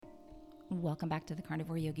Welcome back to the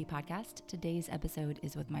Carnivore Yogi Podcast. Today's episode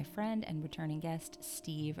is with my friend and returning guest,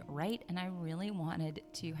 Steve Wright, and I really wanted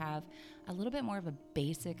to have a little bit more of a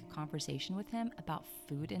basic conversation with him about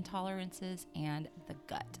food intolerances and the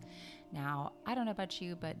gut. Now, I don't know about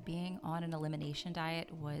you, but being on an elimination diet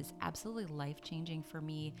was absolutely life-changing for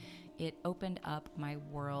me. It opened up my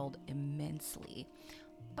world immensely.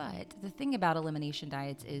 But the thing about elimination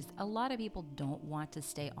diets is a lot of people don't want to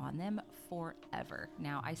stay on them forever.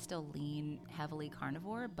 Now, I still lean heavily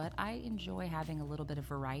carnivore, but I enjoy having a little bit of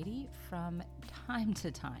variety from time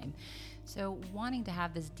to time. So wanting to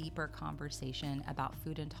have this deeper conversation about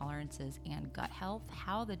food intolerances and gut health,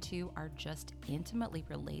 how the two are just intimately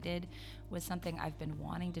related, was something I've been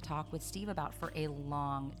wanting to talk with Steve about for a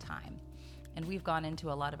long time. And we've gone into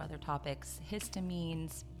a lot of other topics,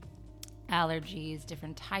 histamines, allergies,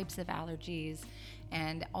 different types of allergies,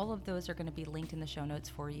 and all of those are going to be linked in the show notes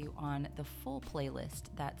for you on the full playlist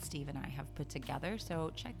that Steve and I have put together.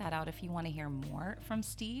 So check that out if you want to hear more from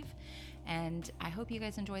Steve. And I hope you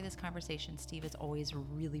guys enjoy this conversation. Steve is always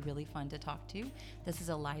really, really fun to talk to. This is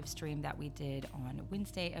a live stream that we did on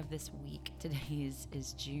Wednesday of this week. Today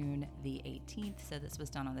is June the 18th, so this was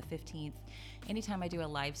done on the 15th. Anytime I do a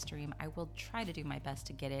live stream, I will try to do my best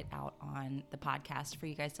to get it out on the podcast for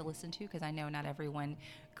you guys to listen to, because I know not everyone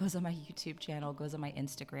goes on my YouTube channel, goes on my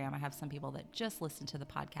Instagram. I have some people that just listen to the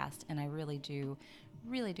podcast, and I really do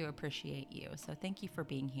appreciate you. So thank you for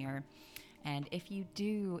being here. And if you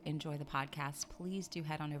do enjoy the podcast, please do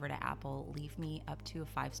head on over to Apple, leave me up to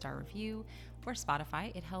a 5-star review, or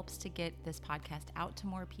Spotify. It helps to get this podcast out to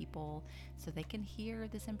more people so they can hear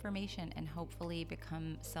this information and hopefully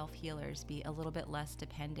become self-healers, be a little bit less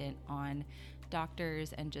dependent on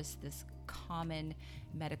doctors and just this common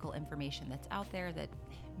medical information that's out there that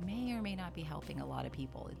may or may not be helping a lot of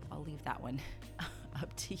people. I'll leave that one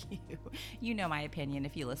up to you. You know my opinion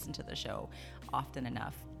if you listen to the show often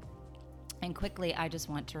enough. And quickly, I just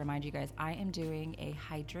want to remind you guys, I am doing a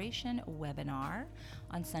hydration webinar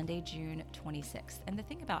on Sunday, June 26th. And the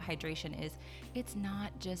thing about hydration is it's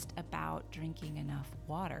not just about drinking enough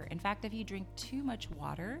water. In fact, if you drink too much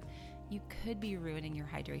water, you could be ruining your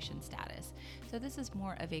hydration status. So this is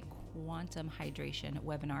more of a quantum hydration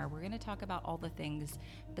webinar. We're going to talk about all the things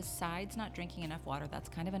besides not drinking enough water. That's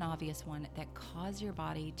kind of an obvious one, that cause your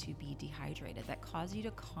body to be dehydrated, that cause you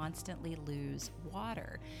to constantly lose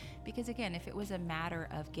water. Because again, if it was a matter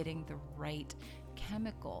of getting the right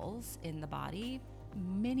chemicals in the body,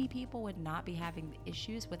 many people would not be having the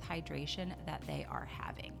issues with hydration that they are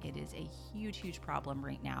having. It is a huge problem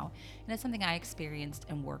right now, and it's something I experienced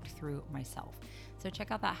and worked through myself. So check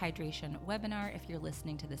out that hydration webinar. If you're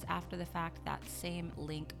listening to this after the fact, that same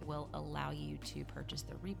link will allow you to purchase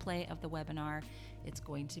the replay of the webinar. It's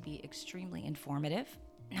going to be extremely informative.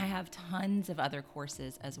 I have tons of other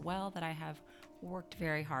courses as well that I have worked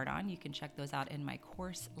very hard on. You can check those out in my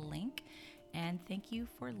course link. And thank you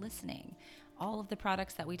for listening. All of the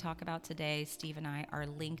products that we talk about today, Steve and I, are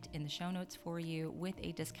linked in the show notes for you with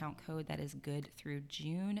a discount code that is good through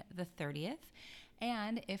June the 30th.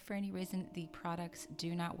 And if for any reason the products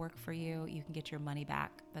do not work for you, you can get your money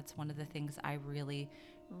back. That's one of the things I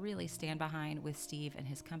really stand behind with Steve and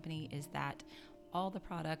his company, is that all the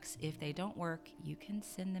products, if they don't work, you can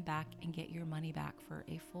send them back and get your money back for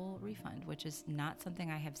a full refund, which is not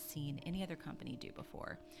something I have seen any other company do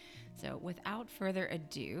before. So without further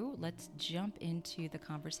ado, let's jump into the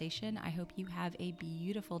conversation. I hope you have a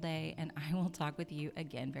beautiful day, and I will talk with you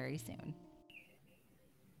again very soon.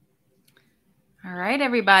 All right,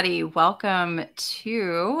 everybody, welcome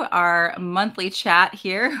to our monthly chat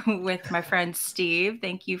here with my friend Steve.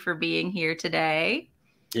 Thank you for being here today.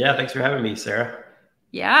 Yeah, thanks for having me, Sarah.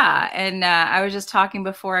 Yeah. And I was just talking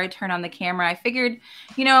before I turned on the camera. I figured,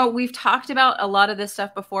 we've talked about a lot of this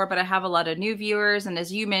stuff before, but I have a lot of new viewers. And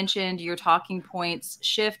as you mentioned, your talking points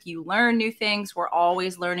shift. You learn new things. We're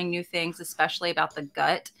always learning new things, especially about the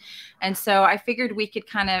gut. And so I figured we could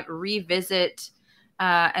kind of revisit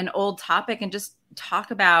an old topic and just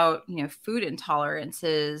talk about, food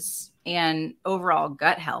intolerances and overall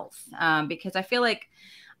gut health. Because I feel like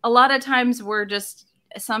a lot of times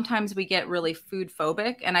sometimes we get really food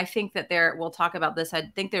phobic. And I think that we'll talk about this. I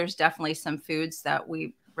think there's definitely some foods that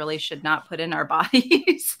we really should not put in our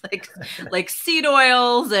bodies, like seed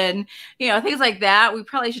oils and, things like that. We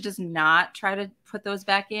probably should just not try to put those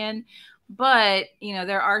back in. But,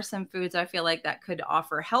 there are some foods I feel like that could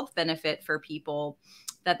offer health benefit for people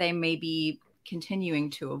that they may be continuing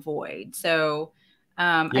to avoid. So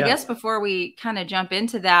I guess before we kind of jump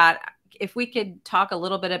into that, if we could talk a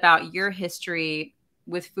little bit about your history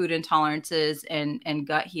with food intolerances and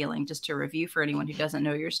gut healing, just to review for anyone who doesn't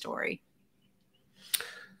know your story.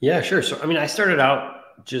 Yeah, sure. So, I mean, I started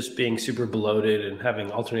out just being super bloated and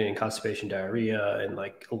having alternating constipation, diarrhea, and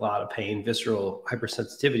like a lot of pain, visceral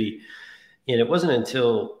hypersensitivity. And it wasn't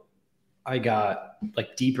until I got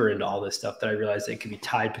like deeper into all this stuff that I realized it could be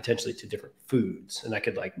tied potentially to different foods. And I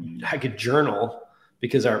could journal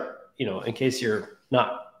because in case you're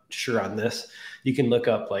not sure on this, you can look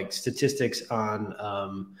up like statistics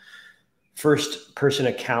on first person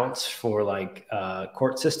accounts for like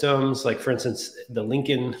court systems. Like for instance,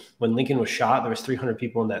 when Lincoln was shot, there was 300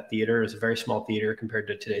 people in that theater. It was a very small theater compared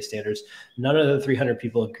to today's standards. None of the 300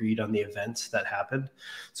 people agreed on the events that happened.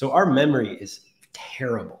 So our memory is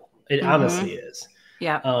terrible. It honestly is.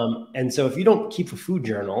 Yeah. And so if you don't keep a food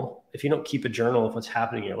journal, if you don't keep a journal of what's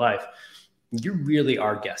happening in your life, you really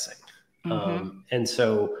are guessing. And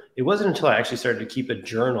so it wasn't until I actually started to keep a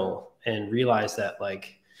journal and realized that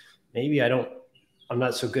like, maybe I'm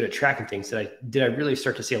not so good at tracking things did I really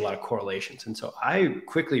start to see a lot of correlations. And so I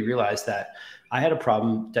quickly realized that I had a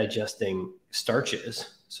problem digesting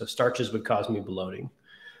starches. So starches would cause me bloating.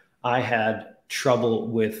 I had trouble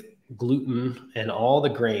with gluten and all the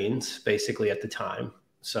grains basically at the time.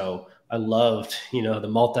 So I loved, the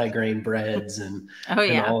multi-grain breads and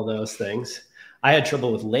all those things. I had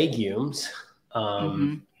trouble with legumes.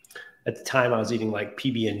 At the time I was eating like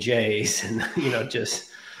PB&Js and, just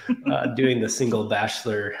doing the single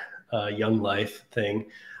bachelor young life thing.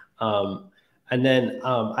 And then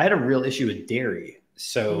I had a real issue with dairy.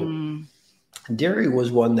 So dairy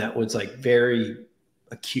was one that was like very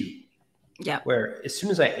acute. Yeah. Where as soon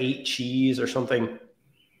as I ate cheese or something,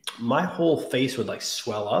 my whole face would like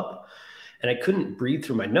swell up and I couldn't breathe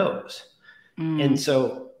through my nose. And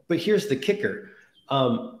so, but here's the kicker.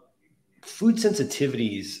 Food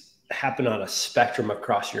sensitivities happen on a spectrum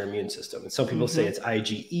across your immune system. And some people say it's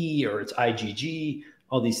IgE or it's IgG,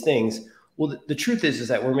 all these things. Well, the truth is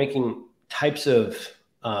that we're making types of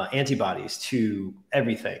antibodies to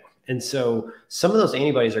everything. And so some of those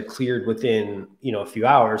antibodies are cleared within, a few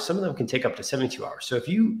hours. Some of them can take up to 72 hours. So if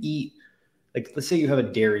you eat, like, let's say you have a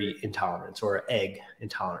dairy intolerance or an egg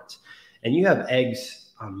intolerance, and you have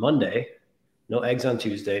eggs on Monday, no eggs on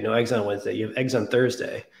Tuesday, no eggs on Wednesday, you have eggs on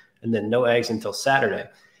Thursday, and then no eggs until Saturday,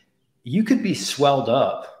 you could be swelled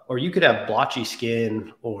up, or you could have blotchy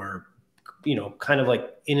skin or, kind of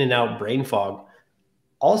like in and out brain fog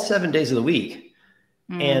all 7 days of the week.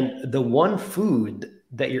 And the one food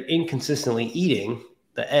that you're inconsistently eating,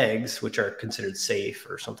 the eggs, which are considered safe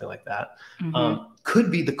or something like that,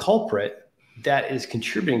 could be the culprit that is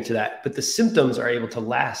contributing to that. But the symptoms are able to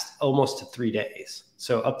last almost to 3 days.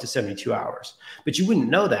 So up to 72 hours. But you wouldn't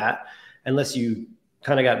know that unless you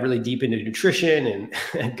kind of got really deep into nutrition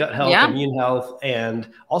and gut health, immune health. And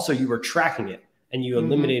also you were tracking it and you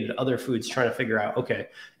eliminated other foods trying to figure out, okay,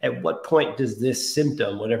 at what point does this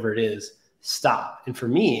symptom, whatever it is, stop? And for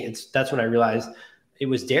me, that's when I realized it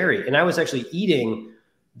was dairy. And I was actually eating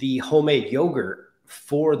the homemade yogurt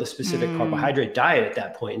for the specific carbohydrate diet at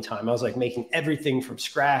that point in time. I was like making everything from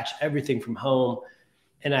scratch, everything from home.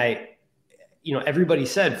 And everybody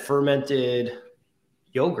said fermented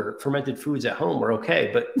yogurt, fermented foods at home were okay,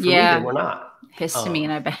 but for me, they were not. Histamine,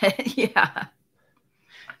 I bet.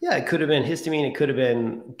 Yeah, it could have been histamine. It could have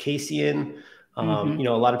been casein. A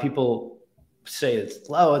lot of people say it's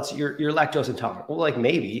you're lactose intolerant. Well, like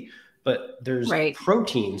maybe, but there's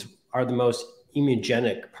proteins are the most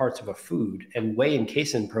immunogenic parts of a food, and whey and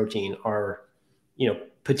casein protein are,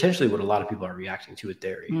 potentially what a lot of people are reacting to with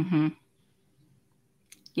dairy.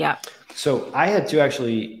 Yeah. So I had to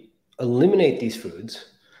actually eliminate these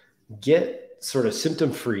foods, get sort of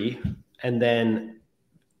symptom free, and then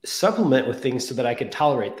supplement with things so that I could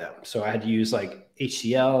tolerate them. So I had to use like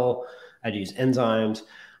HCl, I had to use enzymes.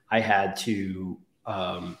 I had to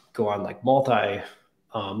go on like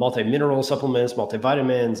multi-mineral supplements,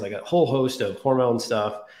 multivitamins, like a whole host of hormone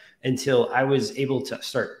stuff until I was able to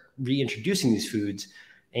start reintroducing these foods.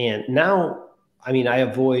 And now, I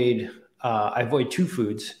avoid two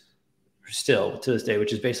foods still to this day,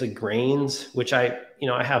 which is basically grains, which I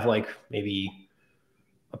have like maybe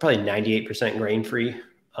probably 98% grain free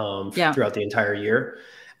throughout the entire year.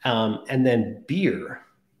 And then beer,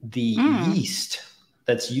 the yeast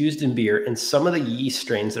that's used in beer, and some of the yeast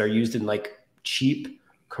strains that are used in like cheap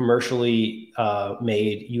commercially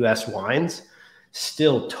made US wines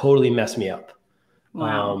still totally mess me up.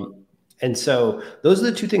 Wow. And so those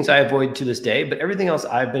are the two things I avoid to this day, but everything else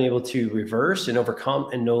I've been able to reverse and overcome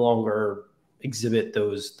and no longer exhibit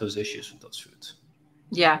those issues with those foods.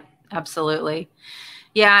 Yeah, absolutely.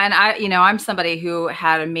 Yeah. And I'm somebody who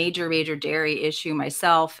had a major, major dairy issue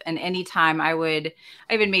myself. And anytime I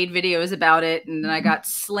even made videos about it and then I got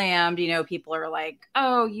slammed, people are like,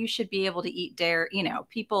 oh, you should be able to eat dairy.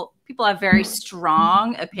 People have very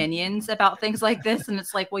strong opinions about things like this. And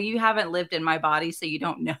it's like, well, you haven't lived in my body, so you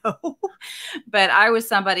don't know. But I was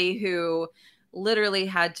somebody who literally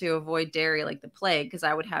had to avoid dairy like the plague because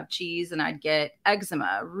I would have cheese and I'd get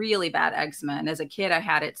eczema, really bad eczema. And as a kid, I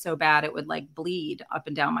had it so bad it would like bleed up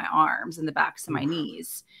and down my arms and the backs of my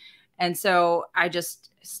knees. And so I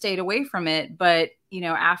just stayed away from it. But,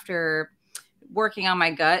 after working on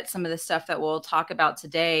my gut, some of the stuff that we'll talk about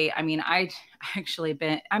today, I mean, I'm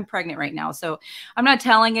pregnant right now. So I'm not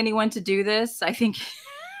telling anyone to do this. I think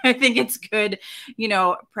it's good.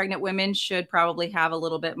 Pregnant women should probably have a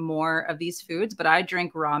little bit more of these foods, but I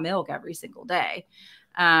drink raw milk every single day.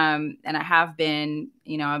 And I have been,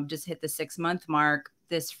 I've just hit the 6-month mark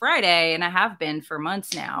this Friday, and I have been for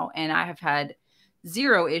months now. And I have had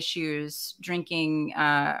zero issues drinking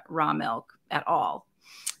raw milk at all.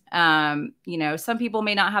 Some people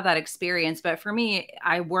may not have that experience, but for me,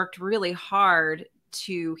 I worked really hard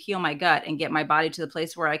to heal my gut and get my body to the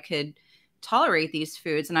place where I could tolerate these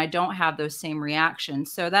foods and I don't have those same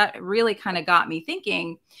reactions. So that really kind of got me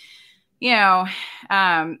thinking, how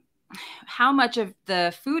much of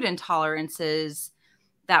the food intolerances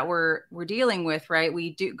that we're dealing with, right?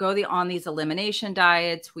 We do go on these elimination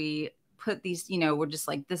diets. We put these, we're just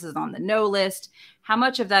like, this is on the no list. How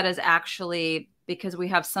much of that is actually because we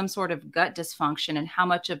have some sort of gut dysfunction, and how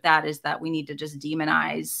much of that is that we need to just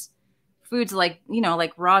demonize foods like,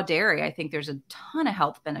 like raw dairy? I think there's a ton of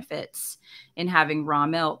health benefits in having raw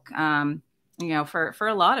milk, for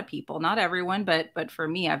a lot of people, not everyone, but for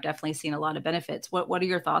me, I've definitely seen a lot of benefits. What are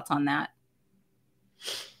your thoughts on that?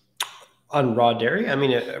 On raw dairy? I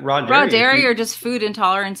mean, raw dairy or just food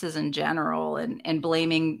intolerances in general, and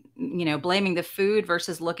blaming the food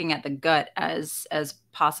versus looking at the gut as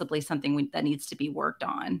possibly something that needs to be worked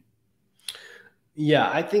on. Yeah,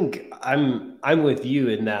 I think I'm with you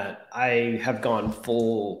in that I have gone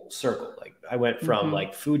full circle. Like I went from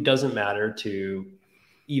like food doesn't matter to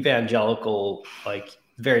evangelical, like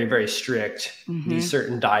very, very strict, these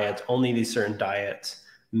certain diets, only these certain diets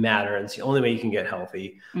matter. And it's the only way you can get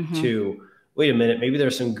healthy, to wait a minute, maybe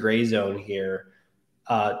there's some gray zone here,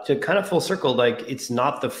 to kind of full circle. Like it's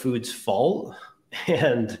not the food's fault.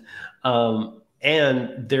 And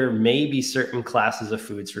there may be certain classes of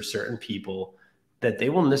foods for certain people that they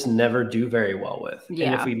will just never do very well with.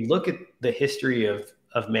 Yeah. And if we look at the history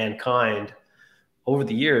of mankind over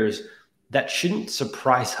the years, that shouldn't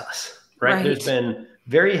surprise us, right? There's been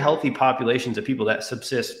very healthy populations of people that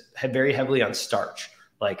subsist very heavily on starch,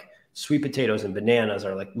 like sweet potatoes and bananas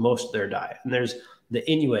are like most of their diet. And there's the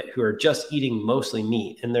Inuit who are just eating mostly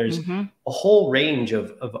meat. And there's a whole range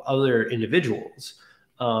of other individuals.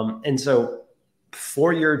 And so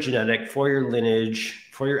for your genetic, for your lineage,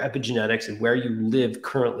 for your epigenetics and where you live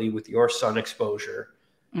currently with your sun exposure,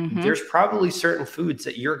 there's probably certain foods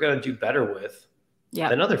that you're going to do better with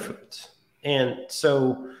than other foods. And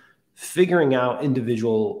so figuring out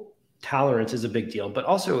individual tolerance is a big deal, but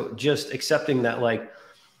also just accepting that like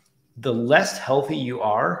the less healthy you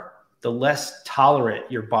are, the less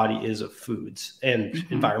tolerant your body is of foods and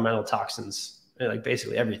environmental toxins, like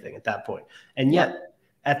basically everything at that point. And yet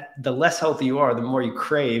at the less healthy you are, the more you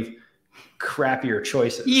crave crappier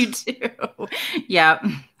choices. You do. Yeah.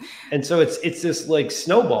 And so it's this like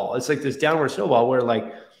snowball. It's like this downward snowball where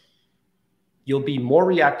like you'll be more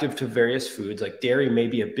reactive to various foods. Like dairy may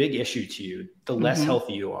be a big issue to you, the less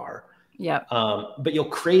healthy you are. Yeah. But you'll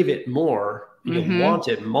crave it more, you'll want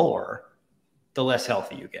it more, the less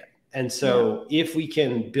healthy you get. And so if we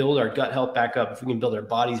can build our gut health back up, if we can build our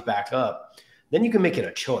bodies back up, then you can make it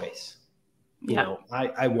a choice. You know,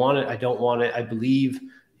 I want it, I don't want it. I believe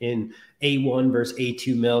in A1 versus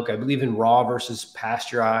A2 milk. I believe in raw versus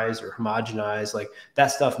pasteurized or homogenized. Like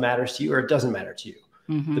that stuff matters to you or it doesn't matter to you.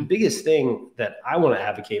 The biggest thing that I want to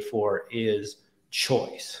advocate for is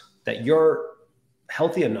choice, that you're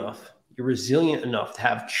healthy enough, you're resilient enough to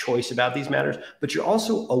have choice about these matters, but you're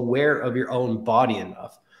also aware of your own body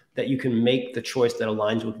enough that you can make the choice that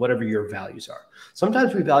aligns with whatever your values are.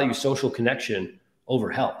 Sometimes we value social connection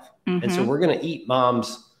over health. And so we're going to eat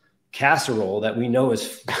mom's casserole that we know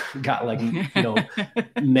has got like,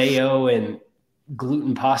 mayo and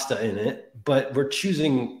gluten pasta in it, but we're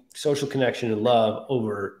choosing social connection and love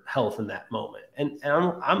over health in that moment. And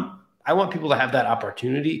I want people to have that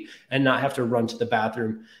opportunity and not have to run to the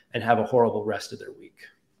bathroom and have a horrible rest of their week.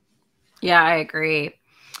 Yeah, I agree.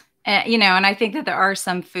 And I think that there are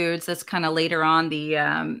some foods that's kind of later on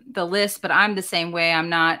the list, but I'm the same way. I'm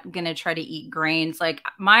not going to try to eat grains. Like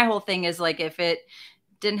my whole thing is like, if it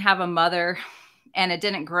didn't have a mother and it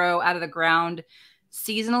didn't grow out of the ground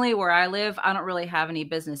seasonally where I live, I don't really have any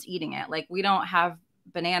business eating it. Like we don't have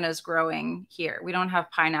bananas growing here. We don't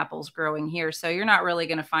have pineapples growing here. So you're not really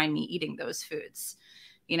going to find me eating those foods,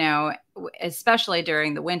 especially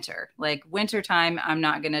during the winter. Like wintertime, I'm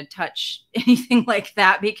not going to touch anything like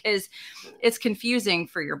that because it's confusing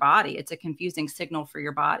for your body. It's a confusing signal for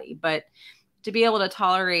your body. But to be able to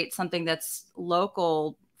tolerate something that's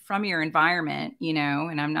local from your environment,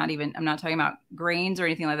 and I'm not talking about grains or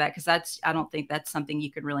anything like that, because I don't think that's something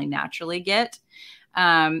you could really naturally get.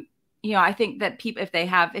 I think that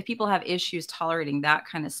if people have issues tolerating that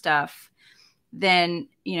kind of stuff, then,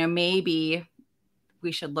 maybe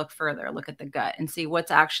we should look at the gut and see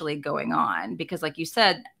what's actually going on. Because like you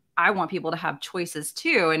said, I want people to have choices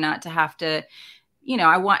too, and not to have to,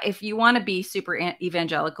 if you want to be super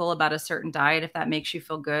evangelical about a certain diet, if that makes you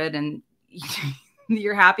feel good and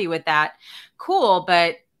you're happy with that, cool.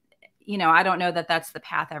 But, I don't know that that's the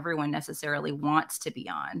path everyone necessarily wants to be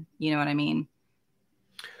on. You know what I mean?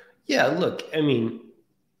 Yeah, look, I mean,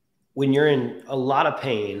 when you're in a lot of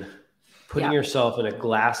pain, putting yourself in a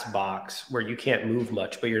glass box where you can't move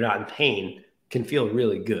much, but you're not in pain can feel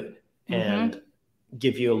really good and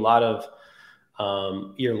give you a lot of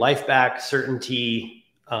your life back, certainty,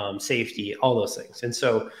 safety, all those things. And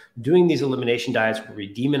so doing these elimination diets where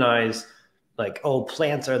we demonize like, oh,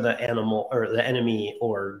 plants are the animal or the enemy,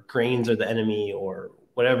 or grains are the enemy, or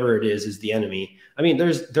whatever it is the enemy. I mean,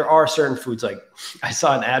 there are certain foods, like I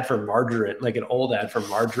saw an ad for margarine, like an old ad for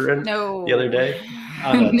margarine the other day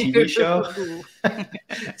on a TV show.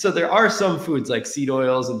 So there are some foods like seed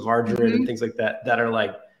oils and margarine and things like that are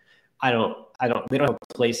like, they don't have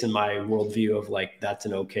a place in my worldview of like, that's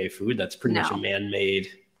an okay food. That's pretty much a man-made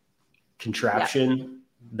contraption.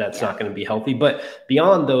 That's not going to be healthy. But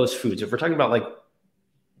beyond those foods, if we're talking about like,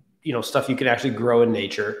 stuff you can actually grow in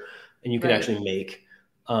nature and you can actually make,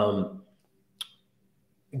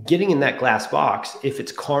 getting in that glass box, if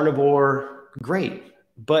it's carnivore, great.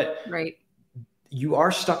 But you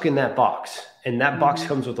are stuck in that box, and that box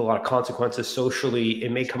comes with a lot of consequences socially.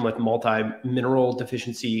 It may come with multi-mineral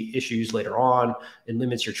deficiency issues later on. It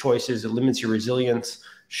limits your choices. It limits your resilience.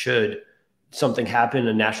 Should something happen,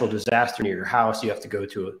 a natural disaster near your house, you have to go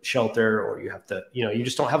to a shelter, or you have to, you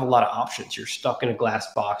just don't have a lot of options. You're stuck in a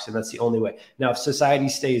glass box, and that's the only way. Now, if society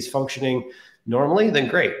stays functioning normally, then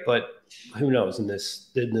great, but who knows in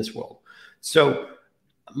this world. So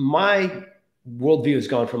my worldview has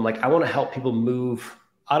gone from like, I want to help people move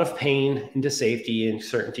out of pain into safety and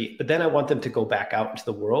certainty, but then I want them to go back out into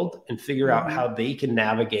the world and figure out how they can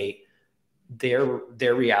navigate their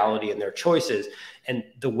reality and their choices. And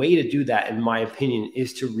the way to do that, in my opinion,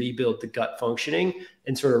 is to rebuild the gut functioning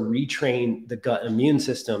and sort of retrain the gut immune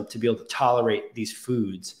system to be able to tolerate these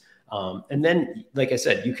foods. And then, like I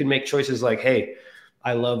said, you can make choices like, hey,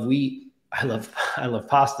 I love wheat. I love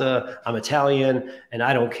pasta. I'm Italian and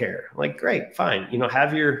I don't care. Like, great, fine.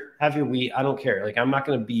 Have your wheat. I don't care. Like, I'm not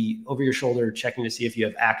going to be over your shoulder checking to see if you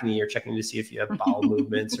have acne, or checking to see if you have bowel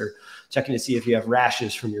movements, or checking to see if you have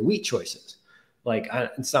rashes from your wheat choices. Like,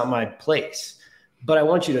 it's not my place, but I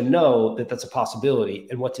want you to know that that's a possibility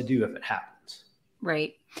and what to do if it happens.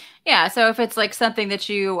 Right. Yeah. So if it's like something that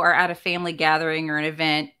you are at a family gathering or an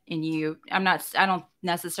event, and I don't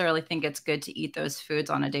necessarily think it's good to eat those foods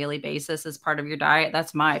on a daily basis as part of your diet.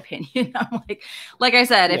 That's my opinion. I'm like I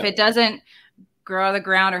said, if it doesn't grow out of the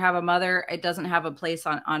ground or have a mother, it doesn't have a place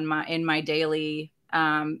in my daily,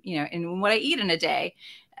 in what I eat in a day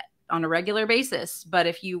on a regular basis. But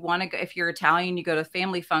if you're Italian, you go to a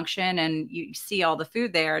family function and you see all the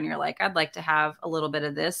food there and you're like, I'd like to have a little bit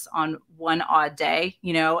of this on one odd day,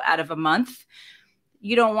 out of a month.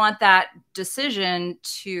 You don't want that decision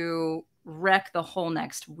to wreck the whole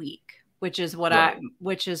next week, which is what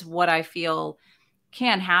I feel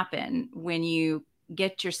can happen when you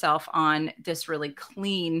get yourself on this really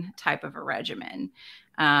clean type of a regimen.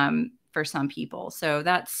 For some people. So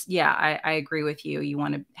I agree with you. You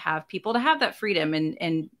want to have people to have that freedom,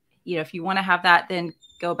 and if you want to have that, then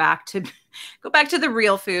go back to the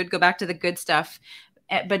real food, go back to the good stuff,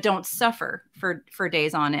 but don't suffer for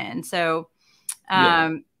days on end. So,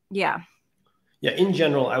 in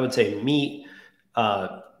general, I would say meat,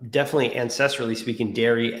 definitely ancestrally speaking,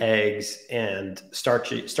 dairy, eggs, and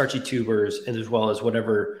starchy tubers, and as well as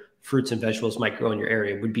whatever fruits and vegetables might grow in your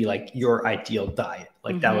area would be like your ideal diet.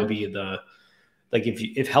 Like that would be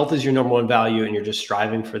if health is your number one value and you're just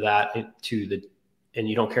striving for that and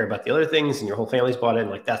you don't care about the other things and your whole family's bought in,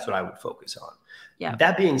 like that's what I would focus on. Yeah.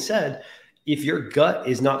 That being said, if your gut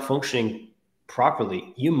is not functioning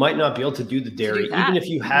properly, you might not be able to do the dairy, even if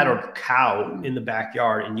you had a cow in the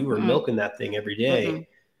backyard and you were milking that thing every day.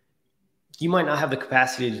 You might not have the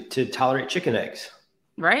capacity to tolerate chicken eggs.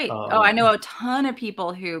 Right. I know a ton of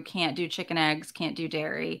people who can't do chicken eggs, can't do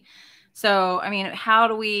dairy. So, I mean, how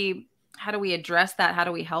do we address that? How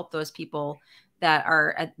do we help those people that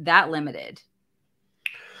are that limited?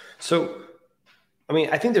 So, I mean,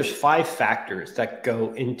 I think there's 5 factors that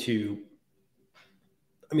go into,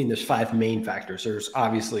 there's 5 main factors. There's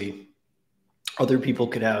obviously other people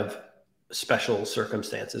could have special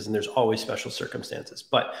circumstances, and there's always special circumstances,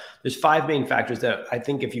 but there's 5 main factors that I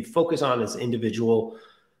think if you focus on as an individual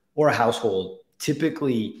or a household,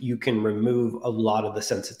 typically you can remove a lot of the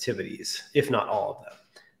sensitivities, if not all of them.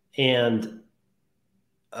 And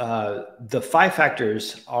the 5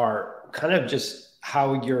 factors are kind of just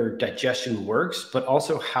how your digestion works, but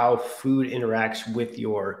also how food interacts with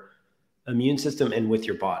your immune system and with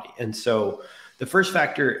your body. And so the first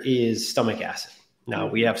factor is stomach acid. Now,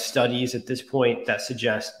 we have studies at this point that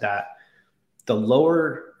suggest that the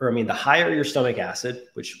higher your stomach acid,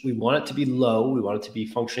 which we want it to be low, we want it to be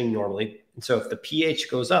functioning normally. And so if the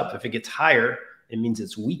pH goes up, if it gets higher, it means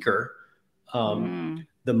it's weaker.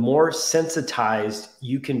 The more sensitized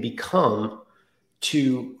you can become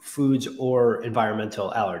to foods or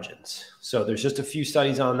environmental allergens. So there's just a few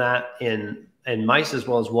studies on that in mice, as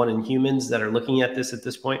well as one in humans, that are looking at this at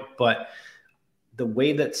this point. But the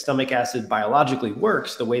way that stomach acid biologically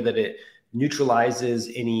works, the way that it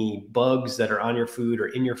neutralizes any bugs that are on your food or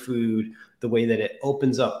in your food, the way that it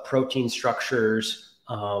opens up protein structures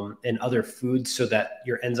and other foods so that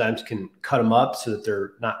your enzymes can cut them up so that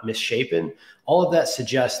they're not misshapen. All of that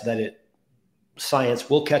suggests that science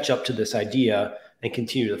will catch up to this idea and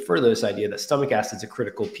continue to further this idea that stomach acid is a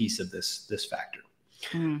critical piece of this factor.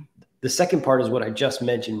 The second part is what I just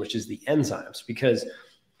mentioned, which is the enzymes, because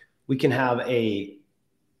we can have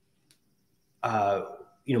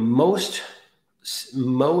most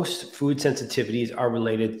food sensitivities are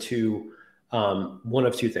related to one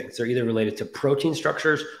of 2 things. They're either related to protein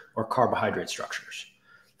structures or carbohydrate structures.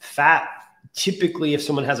 Fat, typically, if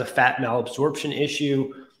someone has a fat malabsorption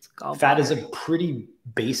issue, fat is a pretty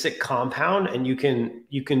basic compound, and you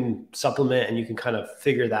can supplement and you can kind of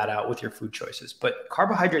figure that out with your food choices. But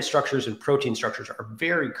carbohydrate structures and protein structures are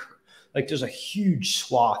there's a huge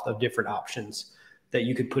swath of different options that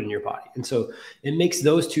you could put in your body. And so it makes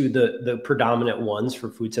those 2 the predominant ones for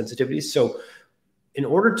food sensitivities. So in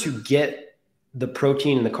order to get the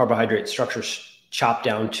protein and the carbohydrate structures chopped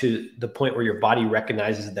down to the point where your body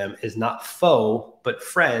recognizes them as not foe, but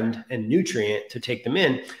friend and nutrient to take them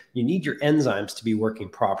in, you need your enzymes to be working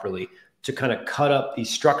properly to kind of cut up these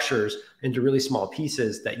structures into really small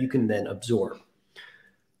pieces that you can then absorb.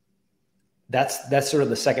 That's sort of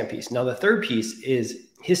the second piece. Now, the third piece is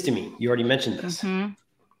histamine. You already mentioned this.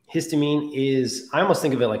 Histamine is, I almost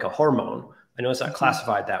think of it like a hormone. I know it's not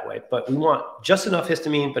classified that way, but we want just enough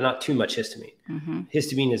histamine, but not too much histamine.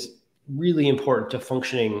 Histamine is really important to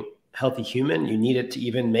functioning healthy human. You need it to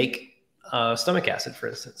even make stomach acid, for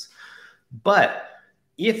instance. But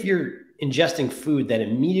if you're ingesting food that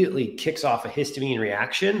immediately kicks off a histamine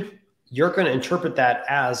reaction, you're going to interpret that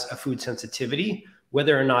as a food sensitivity,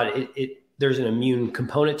 whether or not there's an immune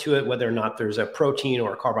component to it, whether or not there's a protein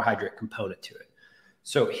or a carbohydrate component to it.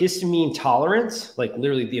 So histamine tolerance, like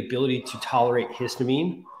literally the ability to tolerate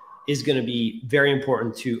histamine, is going to be very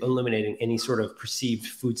important to eliminating any sort of perceived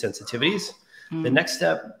food sensitivities. The next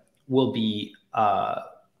step will be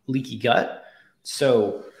leaky gut.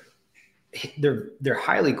 So they're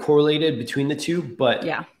highly correlated between the 2, but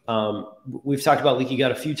we've talked about leaky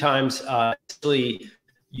gut a few times. Actually,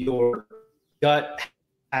 your gut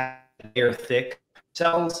has layer thick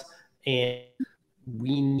cells, and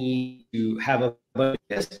we need to have a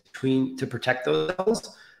to protect those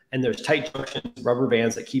cells. And there's tight junctions, rubber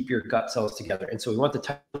bands that keep your gut cells together. And so we want the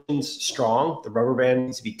tight junctions strong. The rubber band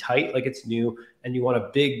needs to be tight, like it's new, and you want a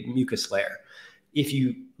big mucus layer. If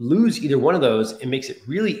you lose either one of those, it makes it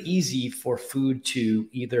really easy for food to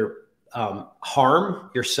either harm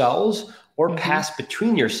your cells or pass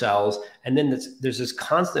between your cells. And then there's this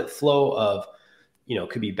constant flow of, it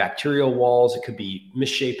could be bacterial walls, it could be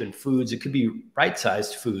misshapen foods, it could be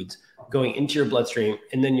right-sized foods going into your bloodstream.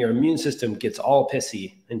 And then your immune system gets all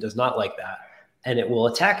pissy and does not like that. And it will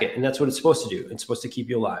attack it. And that's what it's supposed to do. It's supposed to keep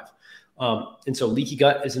you alive. And so leaky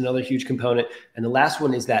gut is another huge component. And the last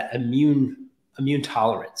one is that immune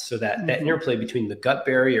tolerance. So that interplay between the gut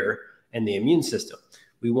barrier and the immune system.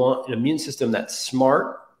 We want an immune system that's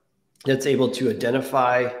smart, that's able to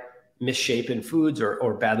identify misshapen foods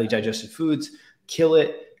or badly digested foods, kill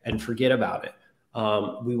it, and forget about it.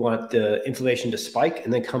 We want the inflammation to spike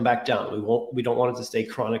and then come back down. We don't want it to stay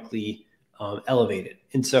chronically elevated.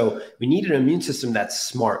 And so we need an immune system that's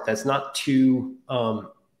smart, that's not too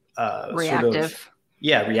reactive.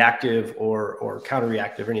 Reactive or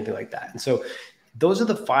counter-reactive or anything like that. And so those are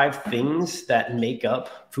the 5 things that make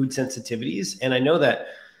up food sensitivities. And I know that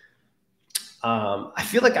I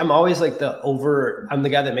feel like I'm always like I'm the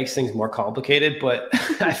guy that makes things more complicated, but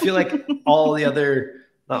I feel like not all the other,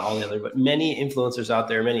 but many influencers out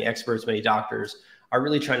there, many experts, many doctors are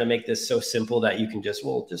really trying to make this so simple that you can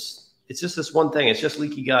it's just this one thing. It's just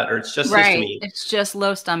leaky gut, or it's just histamine. It's just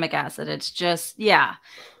low stomach acid. It's just,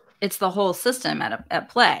 it's the whole system at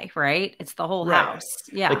play, right? It's the whole house.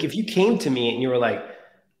 Yeah. Like if you came to me and you were like,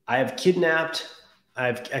 I've kidnapped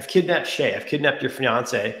Shay, I've kidnapped your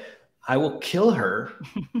fiance, I will kill her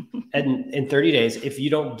in 30 days if you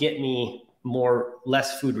don't get me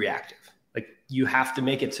less food reactive. Like you have to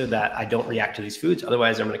make it so that I don't react to these foods.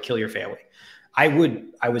 Otherwise I'm going to kill your family. I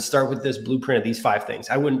would start with this blueprint of these 5 things.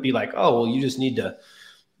 I wouldn't be like, oh, well, you just need to,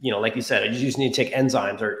 like you said, you just need to take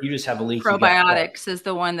enzymes, or you just have a leaky gut. Probiotics is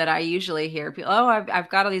the one that I usually hear. People, oh, I've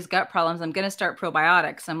got all these gut problems, I'm going to start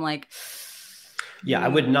probiotics. I'm like, I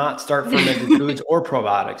would not start fermented foods or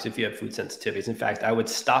probiotics if you have food sensitivities. In fact, I would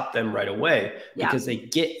stop them right away because they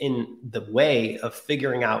get in the way of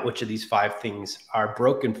figuring out which of these 5 things are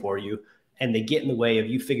broken for you. And they get in the way of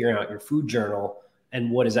you figuring out your food journal and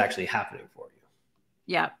what is actually happening for you.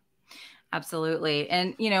 Yeah, absolutely.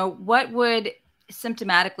 And, what would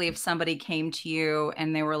symptomatically, if somebody came to you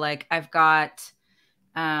and they were like, I've got,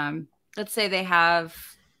 let's say they have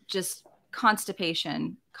just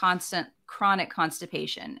constipation, chronic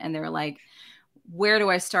constipation. And they're like, where do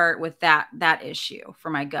I start with that issue for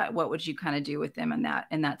my gut? What would you kind of do with them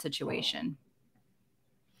in that situation?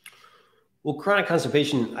 Well, chronic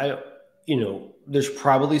constipation, there's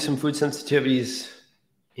probably some food sensitivities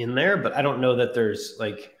in there, but I don't know that there's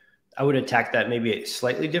I would attack that maybe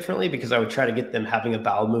slightly differently, because I would try to get them having a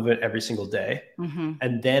bowel movement every single day. Mm-hmm.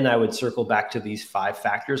 And then I would circle back to these 5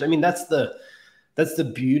 factors. I mean, that's the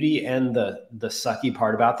beauty and the sucky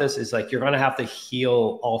part about this is you're going to have to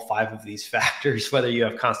heal all 5 of these factors, whether you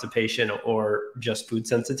have constipation or just food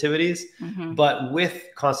sensitivities. Mm-hmm. But with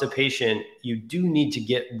constipation, you do need to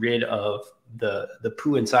get rid of the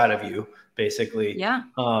poo inside of you, basically,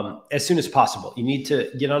 as soon as possible. You need to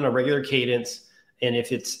get on a regular cadence. And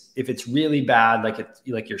if it's really bad,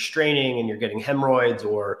 like you're straining and you're getting hemorrhoids,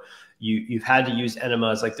 or you've had to use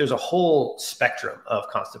enemas, there's a whole spectrum of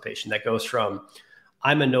constipation that goes from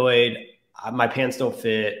I'm annoyed, my pants don't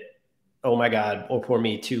fit, oh my God, oh poor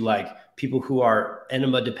me, to people who are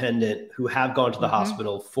enema dependent, who have gone to the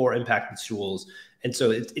hospital for impacted stools. And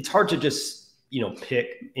so it's hard to just,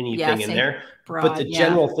 pick anything in there. Broad, but the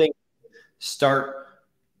general thing, start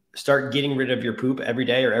getting rid of your poop every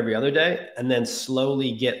day or every other day, and then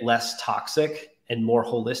slowly get less toxic and more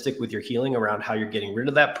holistic with your healing around how you're getting rid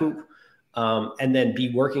of that poop. And then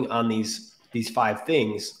be working on these 5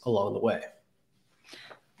 things along the way.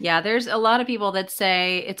 Yeah, there's a lot of people that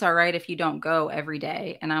say it's all right if you don't go every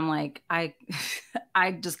day. And I'm like, I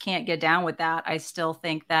just can't get down with that. I still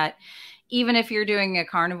think that even if you're doing a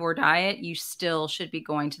carnivore diet, you still should be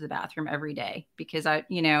going to the bathroom every day, because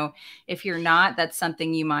if you're not, that's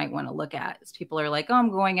something you might want to look at. People are like, oh, I'm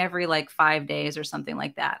going every 5 days or something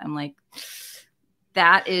like that. I'm like,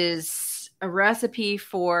 that is a recipe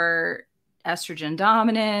for estrogen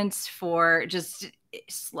dominance, for just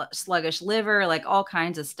sluggish liver, all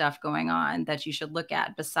kinds of stuff going on that you should look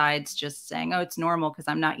at, besides just saying, oh, it's normal because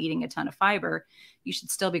I'm not eating a ton of fiber. You should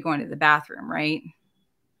still be going to the bathroom, right?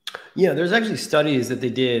 Yeah, there's actually studies that they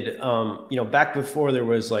did, back before there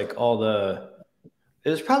was it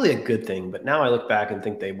was probably a good thing, but now I look back and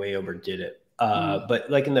think they way overdid it. But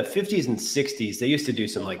in the 50s and 60s, they used to do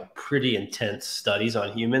some pretty intense studies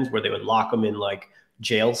on humans where they would lock them in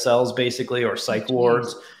jail cells, basically, or psych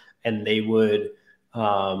wards. And they would,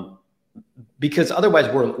 because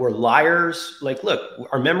otherwise we're liars. Look,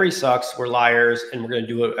 our memory sucks. We're liars, and we're going to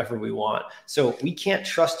do whatever we want. So we can't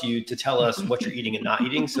trust you to tell us what you're eating and not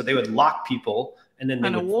eating. So they would lock people, and then they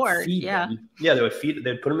would feed them. Yeah,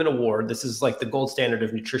 they'd put them in a ward. This is the gold standard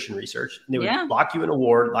of nutrition research. And they would lock you in a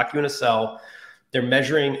ward, lock you in a cell. They're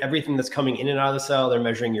measuring everything that's coming in and out of the cell. They're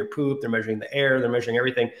measuring your poop. They're measuring the air. They're measuring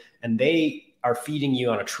everything. And they are feeding you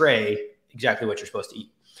on a tray exactly what you're supposed to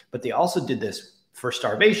eat. But they also did this for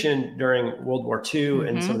starvation during World War II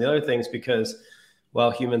and some of the other things, because,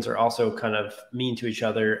 well, humans are also kind of mean to each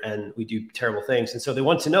other and we do terrible things. And so they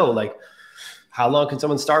want to know, how long can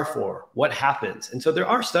someone starve for? What happens? And so there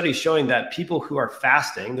are studies showing that people who are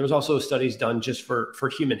fasting, there's also studies done just for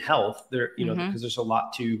human health there, because there's a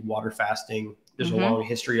lot to water fasting There's a long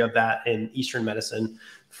history of that in Eastern medicine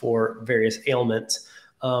for various ailments.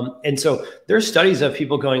 And so there's studies of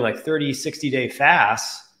people going like 30, 60-day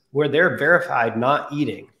fasts where they're verified not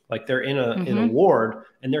eating. Like they're in a ward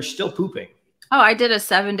and they're still pooping. Oh, I did a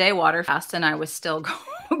 7-day water fast and I was still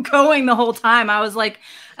going the whole time. I was like,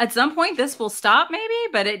 at some point this will stop maybe,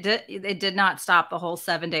 but it did not stop the whole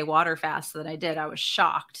 7-day water fast that I did. I was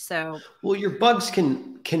shocked. So, well, your bugs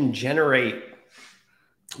can generate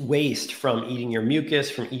waste from eating your mucus,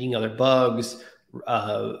 from eating other bugs.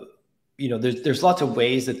 There's lots of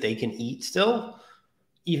ways that they can eat still,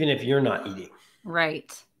 even if you're not eating.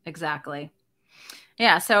 Right. Exactly.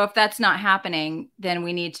 Yeah. So if that's not happening, then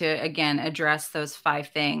we need to, again, address those 5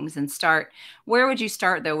 things and start. Where would you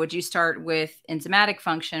start though? Would you start with enzymatic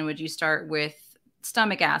function? Would you start with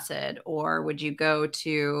stomach acid, or would you go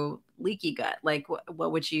to leaky gut? Like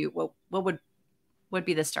what would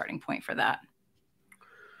be the starting point for that?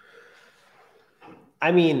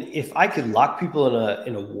 I mean, if I could lock people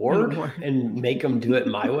in a ward and make them do it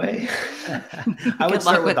my way, I would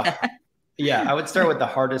start with I would start with the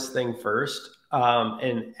hardest thing first.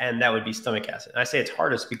 And that would be stomach acid. And I say it's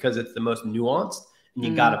hardest because it's the most nuanced and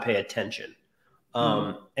you got to pay attention.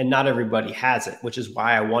 And not everybody has it, which is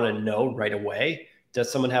why I want to know right away,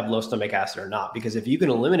 does someone have low stomach acid or not? Because if you can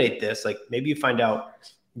eliminate this, like maybe you find out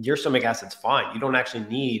your stomach acid's fine. You don't actually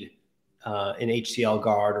need an HCl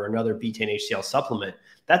guard or another betaine HCl supplement.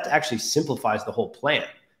 That actually simplifies the whole plan.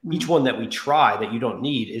 Each one that we try that you don't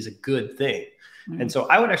need is a good thing. And so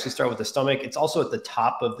I would actually start with the stomach. It's also at the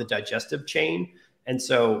top of the digestive chain. And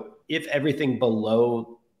so if everything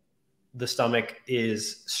below the stomach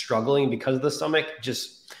is struggling because of the stomach,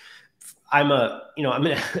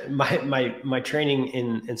 my training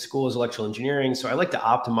in school is electrical engineering. So I like to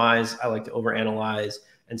optimize. I like to overanalyze.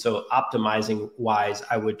 And so optimizing wise,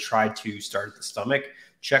 I would try to start at the stomach,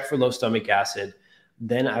 check for low stomach acid.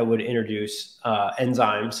 Then I would introduce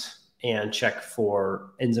enzymes and check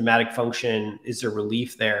for enzymatic function. Is there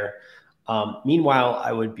relief there? Meanwhile,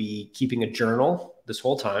 I would be keeping a journal this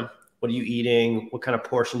whole time. What are you eating? What kind of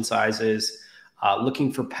portion sizes?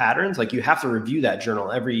 Looking for patterns. Like you have to review that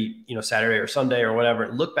journal every Saturday or Sunday or whatever.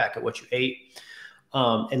 Look back at what you ate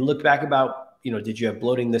and look back about, did you have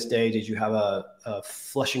bloating this day? Did you have a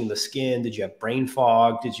flushing the skin? Did you have brain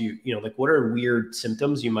fog? Did you, what are weird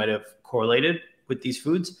symptoms you might have correlated with these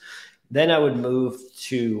foods? Then I would move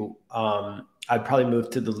to, I'd probably move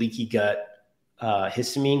to the leaky gut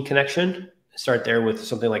histamine connection, start there with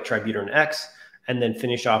something like Tributyrin X, and then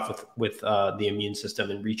finish off with the immune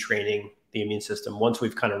system and retraining the immune system. Once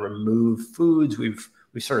we've kind of removed foods, we've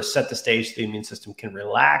sort of set the stage so the immune system can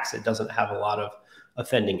relax. It doesn't have a lot of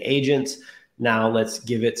offending agents. Now let's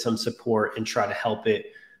give it some support and try to help it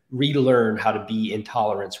relearn how to be in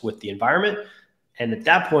tolerance with the environment. And at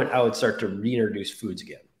that point, I would start to reintroduce foods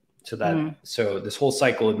again. So this whole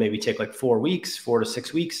cycle would maybe take like 4 to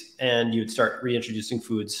 6 weeks, and you'd start reintroducing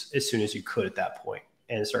foods as soon as you could at that point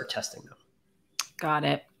and start testing them. Got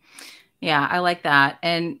it. Yeah, I like that.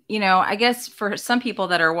 And, I guess for some people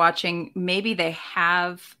that are watching, maybe they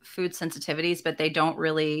have food sensitivities, but they don't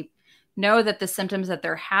really know that the symptoms that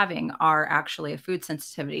they're having are actually a food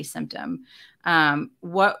sensitivity symptom.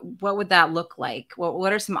 What would that look like?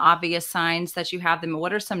 What are some obvious signs that you have them?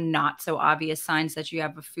 What are some not so obvious signs that you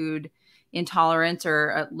have a food intolerance or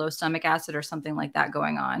a low stomach acid or something like that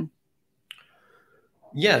going on?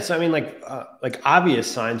 Yeah. So, I mean, like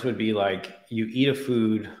obvious signs would be like you eat a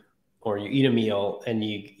food or you eat a meal and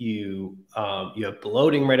you have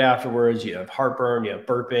bloating right afterwards, you have heartburn, you have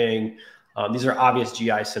burping. These are obvious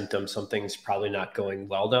GI symptoms. Something's probably not going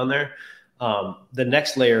well down there. The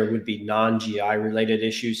next layer would be non-GI related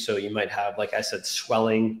issues. So you might have, like I said,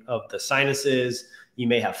 swelling of the sinuses. You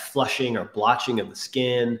may have flushing or blotching of the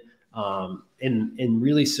skin. In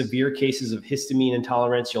really severe cases of histamine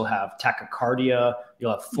intolerance, you'll have tachycardia.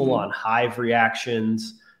 You'll have full-on hive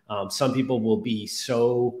reactions. Some people will be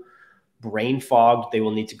so brain fogged they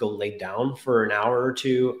will need to go lay down for an hour or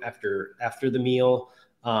two after the meal.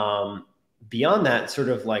 Beyond that, sort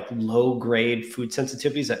of like low grade food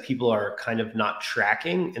sensitivities that people are kind of not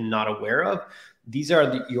tracking and not aware of. These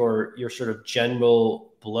are your sort of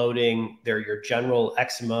general bloating. They're your general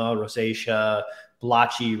eczema, rosacea,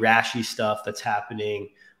 blotchy, rashy stuff that's happening.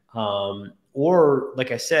 Or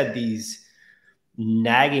like I said, these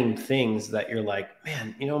nagging things that you're like,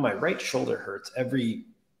 man, my right shoulder hurts every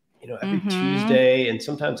Tuesday and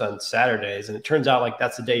sometimes on Saturdays. And it turns out like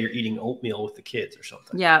that's the day you're eating oatmeal with the kids or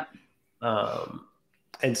something. Yeah.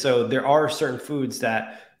 And so there are certain foods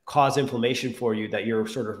that cause inflammation for you that you're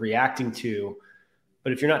sort of reacting to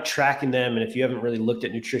But if you're not tracking them, and if you haven't really looked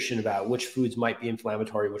at nutrition about which foods might be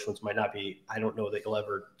inflammatory, which ones might not be, I don't know that you'll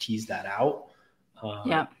ever tease that out.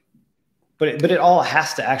 Yeah. But it all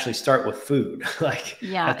has to actually start with food, like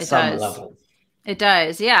at some level. It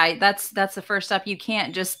does. Yeah. That's the first step. You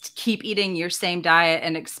can't just keep eating your same diet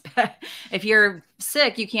and expect, if you're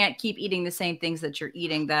sick, you can't keep eating the same things that you're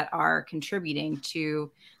eating that are contributing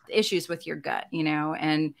to the issues with your gut, you know?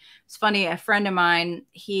 And it's funny, a friend of mine,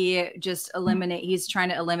 he's trying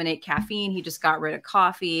to eliminate caffeine. He just got rid of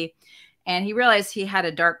coffee, and he realized he had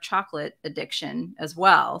a dark chocolate addiction as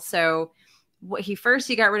well. So he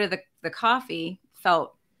got rid of the coffee,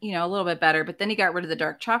 felt, you know, a little bit better, but then he got rid of the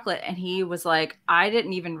dark chocolate, and he was like, I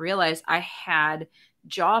didn't even realize I had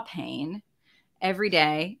jaw pain every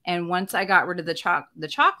day. And once I got rid of the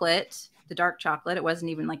chocolate, the dark chocolate, it wasn't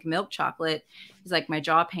even like milk chocolate. He's like, my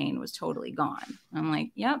jaw pain was totally gone. I'm like,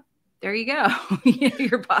 yep, there you go.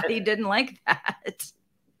 Your body didn't like that.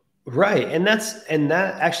 Right. And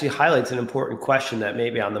that actually highlights an important question that may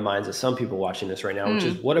be on the minds of some people watching this right now, which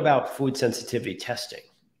is, what about food sensitivity testing?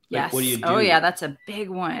 Like, yes. What do you do? Oh yeah. That's a big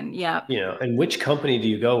one. Yeah. You know, and which company do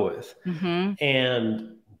you go with?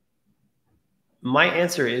 And my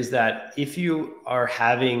answer is that if you are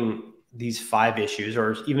having these 5 issues,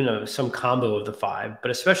 or even some combo of the 5,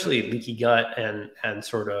 but especially leaky gut and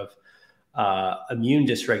sort of immune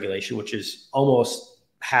dysregulation, which is almost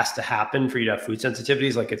has to happen for you to have food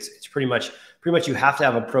sensitivities. Like it's pretty much you have to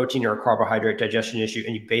have a protein or a carbohydrate digestion issue,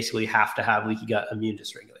 and you basically have to have leaky gut immune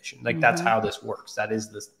dysregulation. Like that's how this works. That is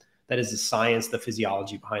the science, the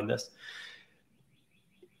physiology behind this.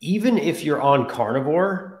 Even if you're on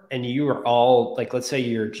carnivore and you are all like, let's say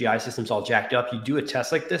your GI system's all jacked up, you do a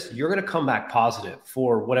test like this, you're going to come back positive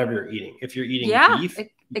for whatever you're eating. If you're eating beef.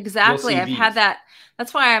 Exactly. I've had that.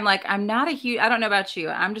 That's why I'm like, I don't know about you.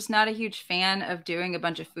 I'm just not a huge fan of doing a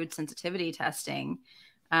bunch of food sensitivity testing.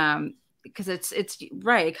 Because it's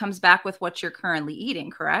right. It comes back with what you're currently eating,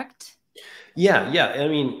 correct? Yeah. Yeah. I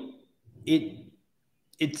mean,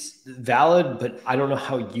 it's valid, but I don't know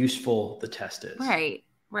how useful the test is. Right.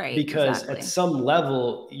 Right. Because at some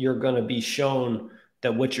level, you're going to be shown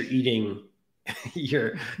that what you're eating,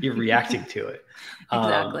 you're reacting to it.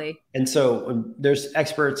 Exactly. And so there's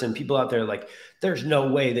experts and people out there like, there's no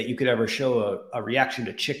way that you could ever show a reaction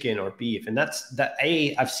to chicken or beef. And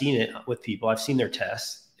I've seen it with people. I've seen their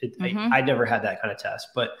tests. I never had that kind of test,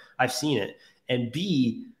 but I've seen it. And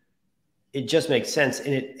B, it just makes sense.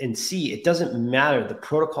 And C, it doesn't matter. The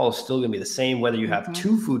protocol is still going to be the same, whether you have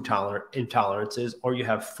 2 food intolerances or you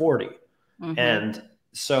have 40. And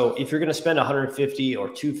so if you're going to spend $150 or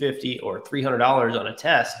 $250 or $300 on a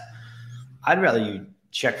test, I'd rather you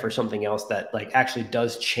check for something else that like actually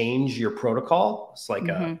does change your protocol. It's like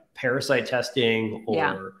a parasite testing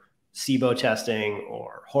or SIBO testing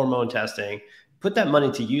or hormone testing. Put that money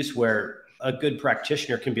to use where a good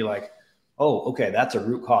practitioner can be like, oh, okay, that's a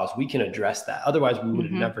root cause. We can address that. Otherwise, we would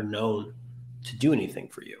have never known to do anything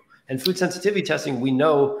for you. And food sensitivity testing, we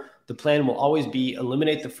know the plan will always be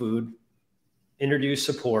eliminate the food, introduce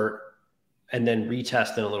support, and then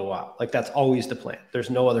retest in a little while. Like that's always the plan. There's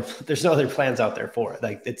no other plans out there for it.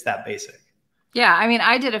 Like it's that basic. Yeah. I mean,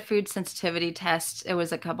 I did a food sensitivity test. It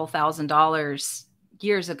was a couple $1,000s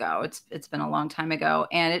years ago. It's been a long time ago.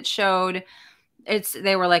 And it showed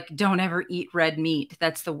they were like, don't ever eat red meat.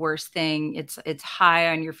 That's the worst thing. It's high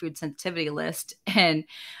on your food sensitivity list. And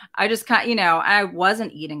I just I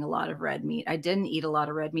wasn't eating a lot of red meat. I didn't eat a lot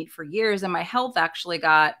of red meat for years. And my health actually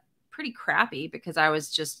got pretty crappy because I was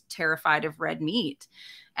just terrified of red meat.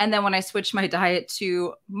 And then when I switched my diet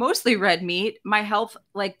to mostly red meat, my health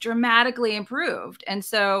like dramatically improved. And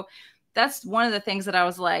so that's one of the things that I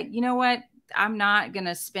was like, you know what? I'm not going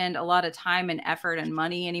to spend a lot of time and effort and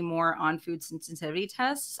money anymore on food sensitivity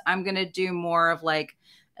tests. I'm going to do more of like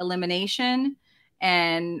elimination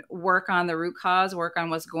and work on the root cause, work on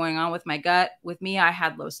what's going on with my gut. With me, I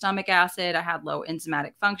had low stomach acid. I had low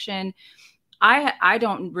enzymatic function. I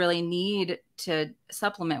don't really need to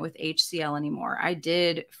supplement with HCl anymore. I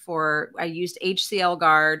used HCl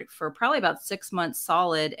Guard for probably about 6 months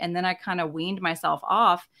solid. And then I kind of weaned myself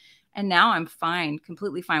off. And now I'm fine,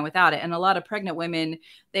 completely fine without it. And a lot of pregnant women,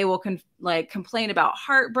 they will complain about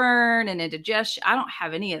heartburn and indigestion. I don't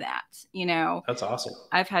have any of that, you know. That's awesome.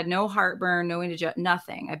 I've had no heartburn, no indigestion,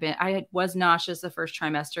 nothing. I was nauseous the first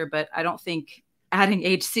trimester, but I don't think adding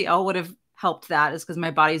HCl would have helped that, is because my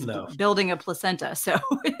body's building a placenta. So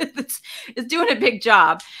it's doing a big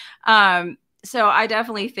job. So I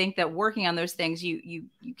definitely think that working on those things, you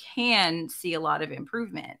can see a lot of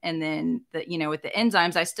improvement. And then with the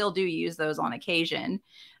enzymes, I still do use those on occasion.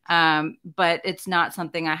 But it's not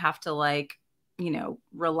something I have to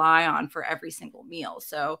rely on for every single meal.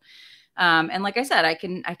 So, and like I said, I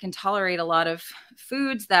can tolerate a lot of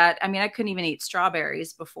foods that, I couldn't even eat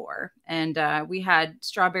strawberries before. And we had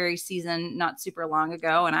strawberry season not super long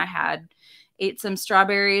ago, and I ate some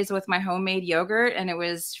strawberries with my homemade yogurt, and it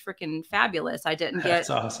was freaking fabulous. I didn't get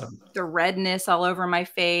That's awesome. the redness all over my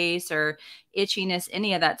face or itchiness,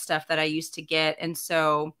 any of that stuff that I used to get. And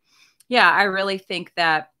so, yeah, I really think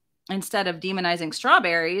that instead of demonizing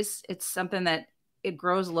strawberries, it's something that it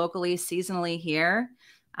grows locally, seasonally here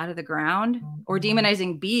out of the ground, or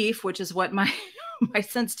demonizing beef, which is what my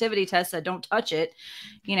sensitivity test said, don't touch it.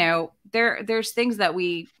 There's things that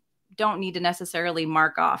we don't need to necessarily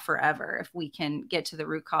mark off forever if we can get to the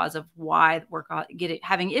root cause of why we're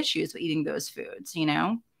having issues with eating those foods,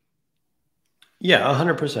 Yeah,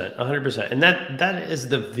 100%, 100%. And that is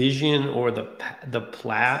the vision or the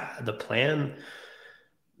plan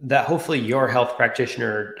that hopefully your health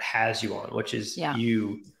practitioner has you on, which is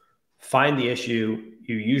you find the issue,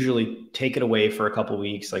 you usually take it away for a couple of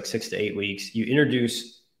weeks, like 6 to 8 weeks. You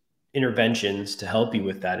introduce interventions to help you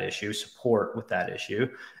with that issue, support with that issue.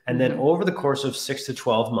 And then over the course of 6 to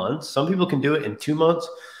 12 months, some people can do it in 2 months,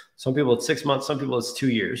 some people it's 6 months, some people it's 2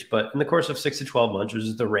 years, but in the course of 6 to 12 months, which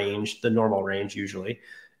is the range, the normal range usually,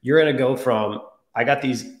 you're going to go from, I got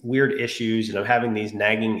these weird issues and I'm having these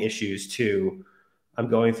nagging issues, to I'm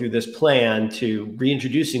going through this plan to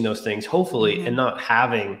reintroducing those things, hopefully, and not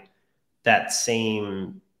having that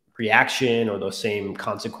same reaction or those same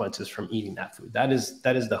consequences from eating that food. That is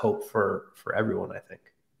the hope for everyone, I think.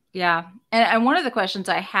 Yeah. And one of the questions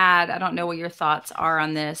I had, I don't know what your thoughts are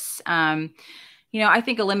on this. I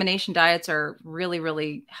think elimination diets are really,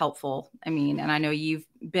 really helpful. And I know you've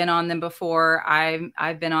been on them before.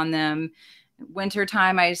 I've been on them.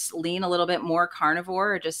 Wintertime, I lean a little bit more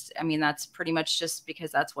carnivore. That's pretty much just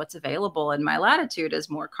because that's what's available in my latitude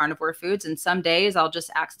is more carnivore foods. And some days I'll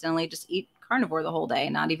just accidentally just eat carnivore the whole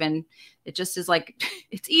day. It just is like,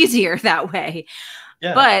 it's easier that way.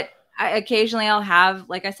 Yeah. But occasionally I'll have,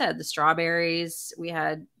 like I said, the strawberries. We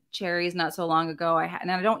had cherries not so long ago.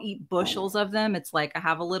 And I don't eat bushels of them. It's like I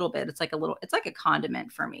have a little bit. It's like a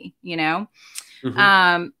condiment for me,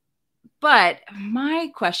 But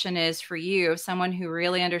my question is for you, someone who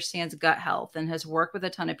really understands gut health and has worked with a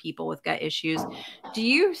ton of people with gut issues, do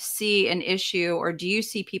you see an issue, or do you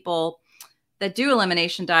see people that do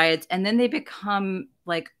elimination diets and then they become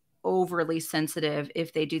like overly sensitive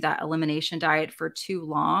if they do that elimination diet for too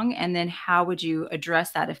long? And then how would you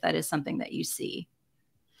address that if that is something that you see?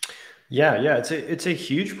 Yeah. It's a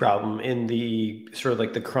huge problem in the sort of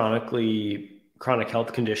like the chronic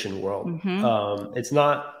health condition world.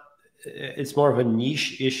 It's more of a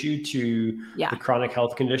niche issue to the chronic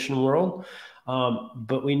health condition world.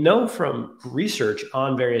 But we know from research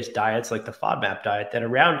on various diets, like the FODMAP diet, that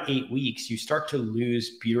around 8 weeks, you start to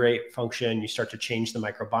lose butyrate function. You start to change the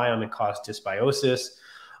microbiome and cause dysbiosis.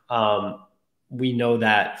 We know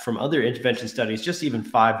that from other intervention studies, just even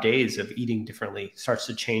 5 days of eating differently starts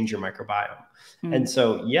to change your microbiome. And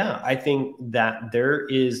so, I think that there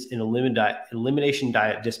is an elimination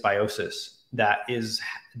diet dysbiosis that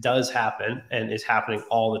does happen and is happening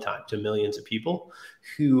all the time to millions of people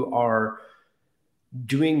who are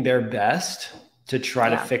doing their best to try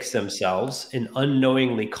to fix themselves and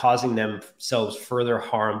unknowingly causing themselves further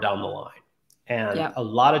harm down the line. And a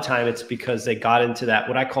lot of time it's because they got into that,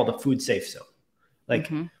 what I call the food safe zone. Like,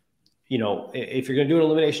 if you're going to do an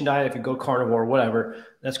elimination diet, if you go carnivore, whatever,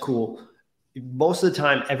 that's cool. Most of the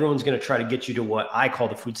time, everyone's going to try to get you to what I call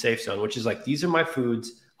the food safe zone, which is like, these are my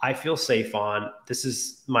foods I feel safe on. This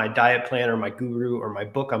is my diet plan or my guru or my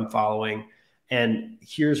book I'm following. And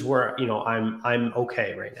here's where, I'm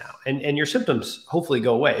okay right now. And your symptoms hopefully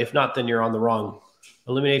go away. If not, then you're on the wrong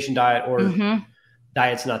elimination diet, or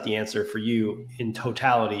diet's not the answer for you in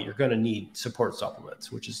totality. You're going to need support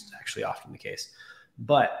supplements, which is actually often the case.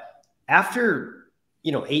 But after,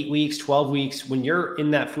 8 weeks, 12 weeks, when you're in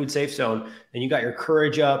that food safe zone and you got your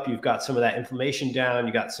courage up, you've got some of that inflammation down,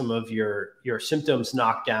 you got some of your symptoms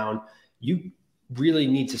knocked down, you really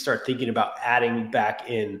need to start thinking about adding back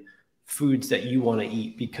in foods that you want to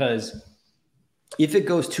eat, because if it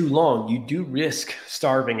goes too long, you do risk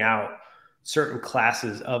starving out certain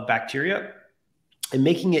classes of bacteria and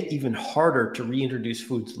making it even harder to reintroduce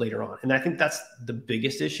foods later on. And I think that's the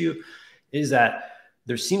biggest issue, is that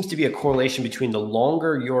there seems to be a correlation between the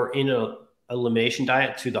longer you're in a elimination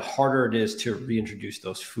diet to the harder it is to reintroduce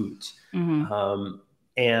those foods.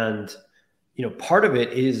 And, part of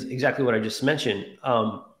it is exactly what I just mentioned.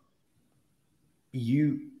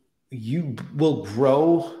 You will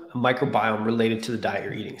grow a microbiome related to the diet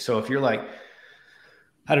you're eating. So if you're like,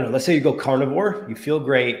 I don't know, let's say you go carnivore, you feel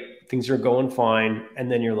great. things are going fine. And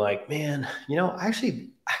then you're like, man, I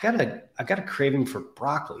got a craving for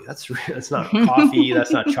broccoli. That's not coffee.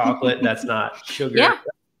 That's not chocolate. That's not sugar. Yeah.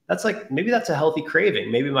 That's like, maybe that's a healthy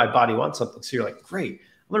craving. Maybe my body wants something. So you're like, great,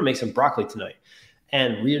 I'm going to make some broccoli tonight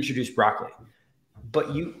and reintroduce broccoli.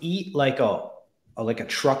 But you eat like a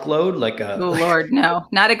truckload, Oh Lord, no,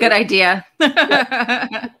 not a good idea.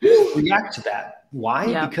 react to that. Why?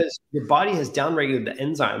 Yep. Because your body has downregulated the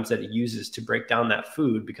enzymes that it uses to break down that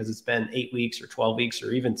food because it's been 8 weeks or 12 weeks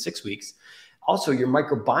or even 6 weeks. Also, your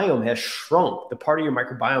microbiome has shrunk. The part of your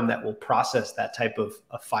microbiome that will process that type of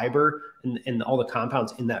fiber and all the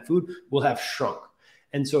compounds in that food will have shrunk.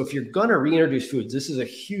 And so if you're going to reintroduce foods, this is a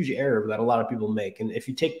huge error that a lot of people make. And if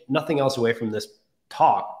you take nothing else away from this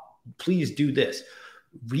talk, please do this.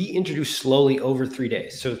 Reintroduce slowly over 3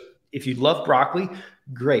 days. So if you love broccoli,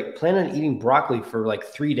 great. Plan on eating broccoli for like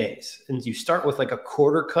 3 days. And you start with like a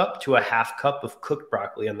 1/4 cup to a 1/2 cup of cooked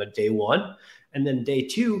broccoli on the day 1. And then day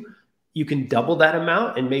 2, you can double that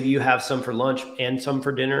amount. And maybe you have some for lunch and some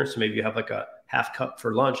for dinner. So maybe you have like a 1/2 cup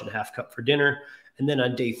for lunch and a 1/2 cup for dinner. And then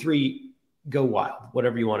on day 3, go wild,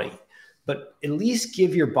 whatever you want to eat. But at least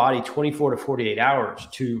give your body 24 to 48 hours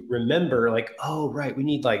to remember, like, oh, right, we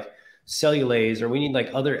need like cellulase or we need like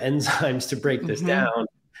other enzymes to break this down.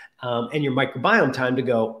 And your microbiome time to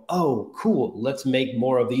go, oh, cool, let's make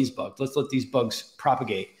more of these bugs. Let's let these bugs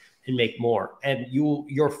propagate and make more. And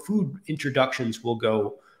your food introductions will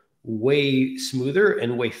go way smoother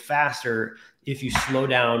and way faster if you slow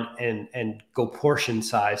down and go portion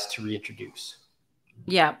size to reintroduce.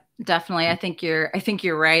 Yeah, definitely. I think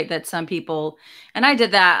you're right that some people, and I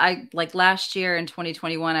did that. I like last year in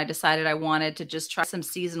 2021, I decided I wanted to just try some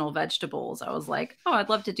seasonal vegetables. I was like, oh, I'd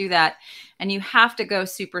love to do that. And you have to go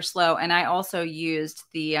super slow. And I also used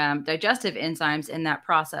the digestive enzymes in that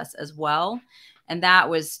process as well. And that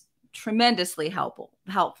was tremendously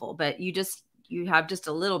helpful. But you have just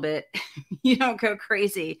a little bit, you don't go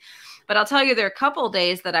crazy. But I'll tell you, there are a couple of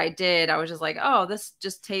days that I was just like, oh, this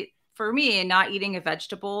just tastes, for me, not eating a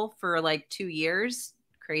vegetable for like 2 years,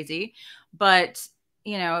 crazy. But,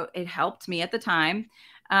 it helped me at the time.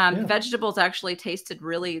 The vegetables actually tasted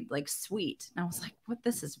really like sweet. And I was like, what?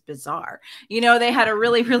 This is bizarre. They had a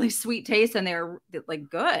really, really sweet taste and they were like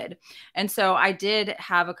good. And so I did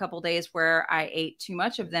have a couple days where I ate too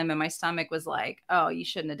much of them and my stomach was like, oh, you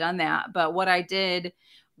shouldn't have done that. But what I did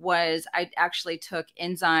was I actually took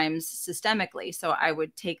enzymes systemically. So I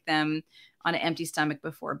would take them on an empty stomach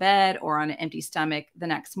before bed or on an empty stomach the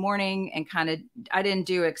next morning and I didn't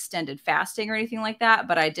do extended fasting or anything like that,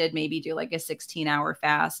 but I did maybe do like a 16-hour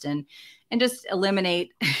fast and just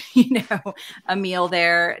eliminate, a meal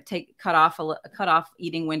there, cut off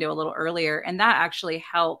eating window a little earlier. And that actually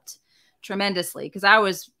helped tremendously because I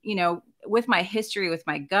was, with my history with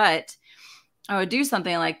my gut, I would do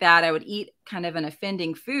something like that. I would eat kind of an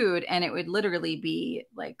offending food and it would literally be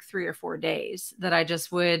like 3 or 4 days that I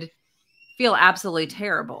just would feel absolutely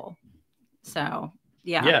terrible. So,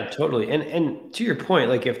 yeah. Yeah, totally. And to your point,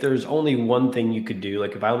 like if there's only one thing you could do,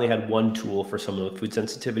 like if I only had one tool for someone with food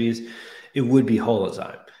sensitivities, it would be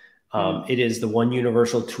Holozyme. It is the one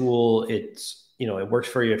universal tool. It's, it works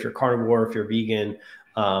for you if you're carnivore, if you're vegan.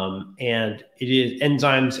 And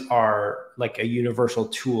enzymes are like a universal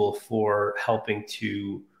tool for helping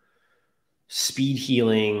to speed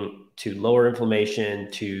healing, to lower inflammation,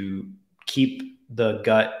 to keep the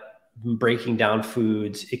gut breaking down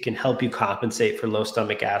foods. It can help you compensate for low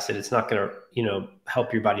stomach acid. It's not going to,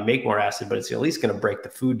 help your body make more acid, but it's at least going to break the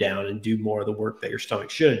food down and do more of the work that your stomach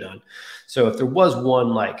should have done. So if there was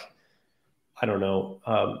one, like, I don't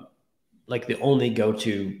know, like the only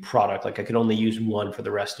go-to product, like I could only use one for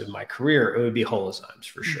the rest of my career, it would be Holozymes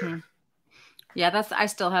for sure. Yeah, I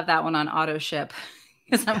still have that one on auto ship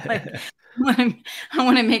because I'm like, I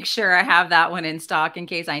want to make sure I have that one in stock in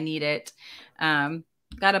case I need it.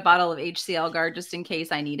 Got a bottle of HCl guard just in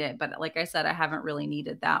case I need it. But like I said, I haven't really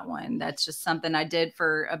needed that one. That's just something I did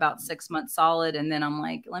for about 6 months solid. And then I'm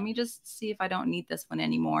like, let me just see if I don't need this one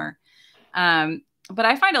anymore. But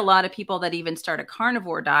I find a lot of people that even start a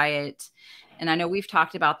carnivore diet, and I know we've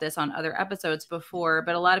talked about this on other episodes before,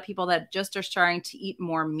 but a lot of people that just are starting to eat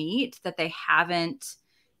more meat, that they haven't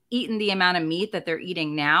eaten the amount of meat that they're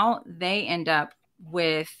eating now, they end up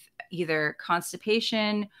with either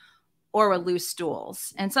constipation or with loose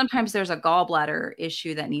stools. And sometimes there's a gallbladder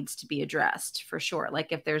issue that needs to be addressed for sure.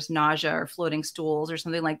 Like if there's nausea or floating stools or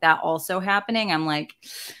something like that also happening, I'm like,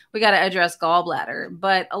 we got to address gallbladder.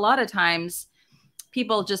 But a lot of times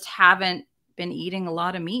people just haven't been eating a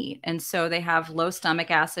lot of meat. And so they have low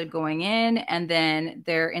stomach acid going in, and then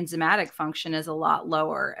their enzymatic function is a lot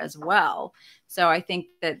lower as well. So I think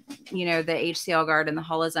that, the HCL guard and the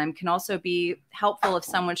holozyme can also be helpful if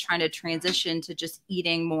someone's trying to transition to just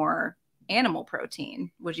eating more animal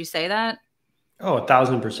protein. Would you say that? Oh,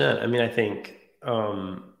 1,000%. I mean, I think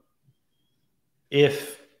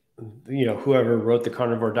if, whoever wrote the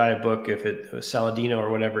carnivore diet book, if it was Saladino or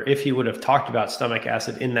whatever, if he would have talked about stomach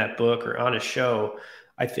acid in that book or on his show,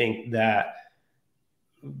 I think that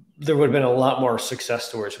there would have been a lot more success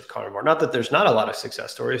stories with carnivore. Not that there's not a lot of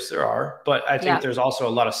success stories, there are, but I think there's also a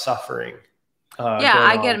lot of suffering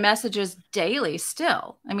I going get on. messages daily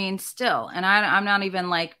still. I mean, still. And I'm not even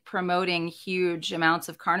like promoting huge amounts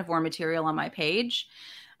of carnivore material on my page.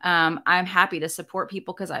 I'm happy to support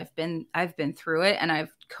people because I've been through it, and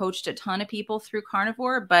I've coached a ton of people through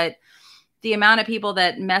carnivore. But the amount of people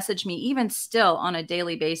that message me, even still on a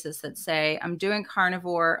daily basis, that say, I'm doing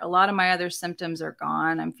carnivore, a lot of my other symptoms are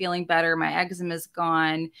gone, I'm feeling better, my eczema is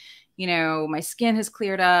gone, my skin has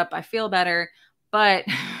cleared up, I feel better. But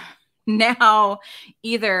now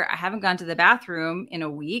either I haven't gone to the bathroom in a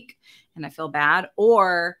week and I feel bad,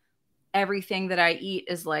 or everything that I eat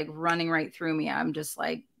is like running right through me. I'm just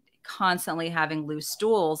like constantly having loose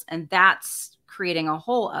stools, and that's creating a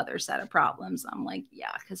whole other set of problems. I'm like,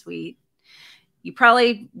 yeah, because you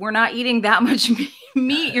probably were not eating that much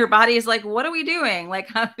meat. Your body is like, what are we doing? Like,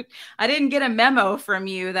 I didn't get a memo from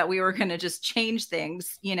you that we were going to just change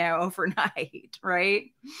things, overnight. Right.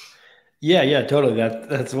 Yeah, totally.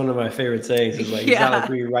 That's one of my favorite sayings is like, it's not like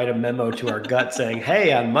we write a memo to our gut saying,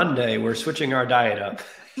 hey, on Monday, we're switching our diet up.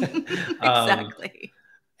 Exactly.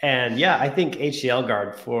 And yeah, I think HCL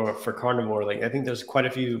guard for carnivore, like I think there's quite a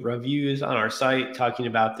few reviews on our site talking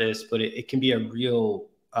about this, but it can be a real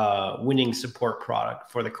winning support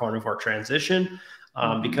product for the carnivore transition.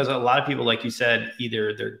 Because a lot of people, like you said,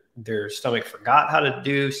 either their stomach forgot how to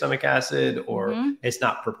do stomach acid, or it's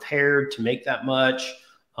not prepared to make that much.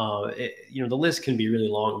 The list can be really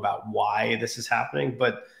long about why this is happening,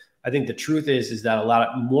 but I think the truth is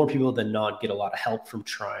that more people than not get a lot of help from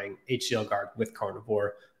trying HCL guard with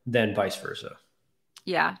carnivore than vice versa.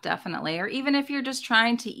 Yeah, definitely. Or even if you're just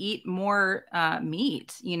trying to eat more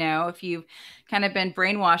meat, if you've kind of been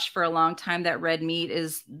brainwashed for a long time that red meat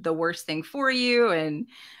is the worst thing for you, and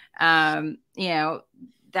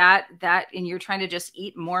that and you're trying to just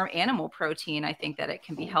eat more animal protein, I think that it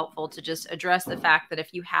can be helpful to just address the fact that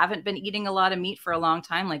if you haven't been eating a lot of meat for a long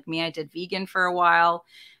time, like me, I did vegan for a while,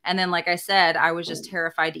 and then, like I said, I was just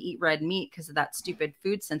terrified to eat red meat because of that stupid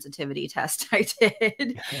food sensitivity test I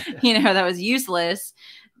did, that was useless.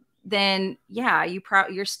 Then yeah,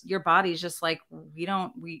 your body's just like, we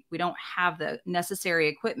don't have the necessary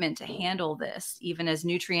equipment to handle this, even as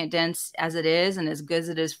nutrient dense as it is and as good as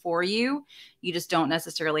it is for you. You just don't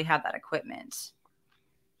necessarily have that equipment.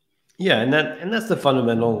 Yeah, and that's the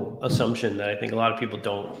fundamental assumption that I think a lot of people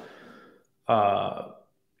don't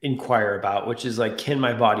inquire about, which is like, can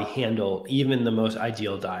my body handle even the most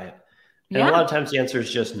ideal diet? And a lot of times the answer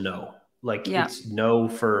is just no. Like it's no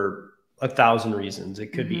for 1,000 reasons.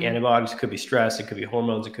 It could be antibiotics, it could be stress, it could be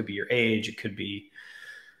hormones, it could be your age, it could be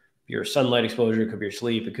your sunlight exposure, it could be your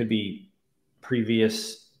sleep, it could be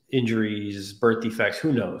previous injuries, birth defects,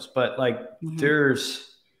 who knows? But like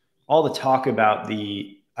there's all the talk about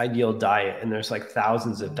the ideal diet, and there's like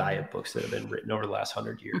thousands of diet books that have been written over the last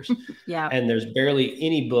 100 years. And there's barely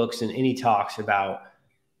any books and any talks about,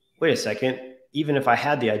 wait a second, even if I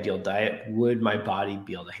had the ideal diet, would my body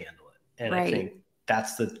be able to handle it? And I think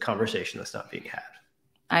that's the conversation that's not being had.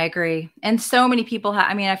 I agree. And so many people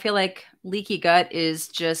I feel like leaky gut is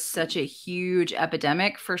just such a huge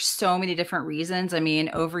epidemic for so many different reasons. I mean,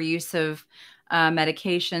 overuse of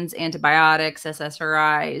medications, antibiotics,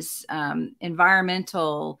 SSRIs,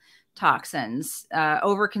 environmental toxins,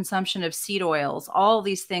 overconsumption of seed oils. All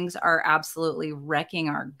these things are absolutely wrecking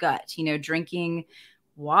our gut. Drinking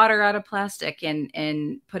water out of plastic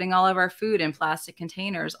and putting all of our food in plastic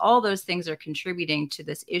containers, all those things are contributing to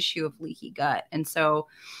this issue of leaky gut. And so,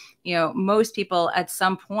 most people at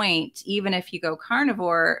some point, even if you go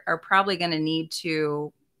carnivore, are probably going to need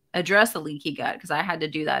to address the leaky gut, because I had to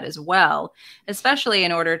do that as well, especially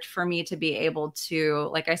in order for me to be able to,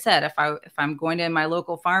 like I said, if I'm going to my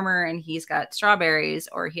local farmer and he's got strawberries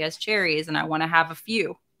or he has cherries and I want to have a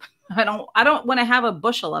few, I don't want to have a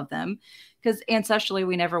bushel of them, because ancestrally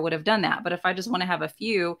we never would have done that. But if I just want to have a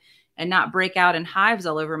few and not break out in hives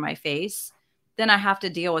all over my face, then I have to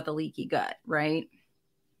deal with a leaky gut, right?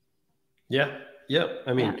 Yeah.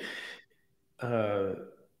 I mean,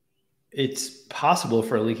 it's possible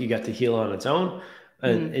for a leaky gut to heal on its own.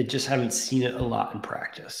 And it just haven't seen it a lot in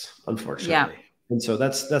practice, unfortunately. Yeah. And so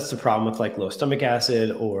that's the problem with like low stomach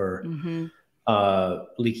acid or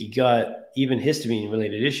leaky gut, even histamine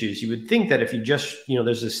related issues. You would think that if you just,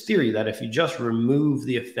 there's this theory that if you just remove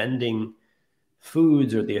the offending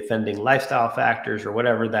foods or the offending lifestyle factors or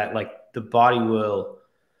whatever, that like the body will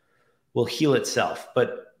heal itself.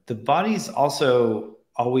 But the body's also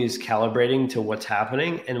always calibrating to what's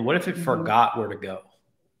happening. And what if it forgot where to go?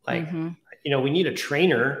 Like, we need a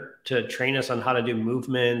trainer to train us on how to do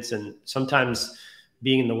movements. And sometimes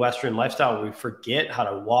being in the Western lifestyle, we forget how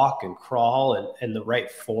to walk and crawl and the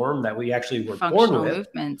right form that we actually were born with.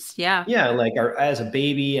 Movements. Yeah. Yeah. Like as a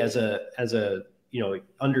baby, as a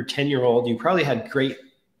under 10-year-old, you probably had great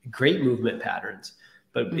movement patterns,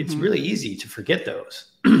 but it's really easy to forget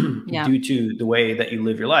those due to the way that you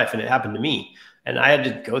live your life. And it happened to me. And I had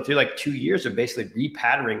to go through like 2 years of basically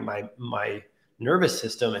repatterning my nervous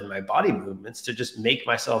system and my body movements to just make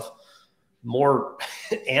myself more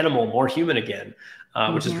animal, more human again,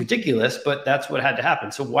 which is ridiculous, but that's what had to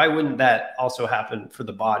happen. So why wouldn't that also happen for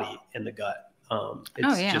the body and the gut?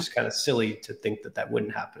 It's just kind of silly to think that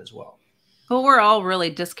wouldn't happen as well. Well, we're all really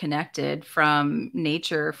disconnected from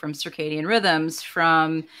nature, from circadian rhythms,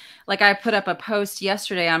 from like I put up a post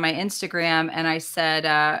yesterday on my Instagram and I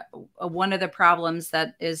said, one of the problems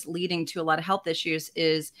that is leading to a lot of health issues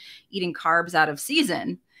is eating carbs out of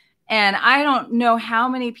season. And I don't know how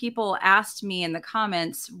many people asked me in the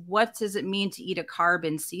comments, what does it mean to eat a carb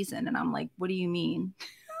in season? And I'm like, what do you mean?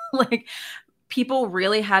 Like, people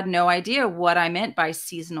really had no idea what I meant by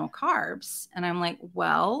seasonal carbs. And I'm like,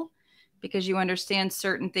 well, because you understand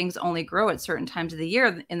certain things only grow at certain times of the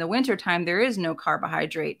year. In the wintertime, there is no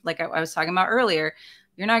carbohydrate. Like I was talking about earlier,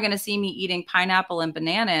 you're not going to see me eating pineapple and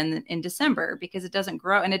banana in December because it doesn't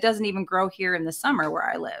grow. And it doesn't even grow here in the summer where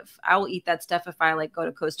I live. I will eat that stuff if I like go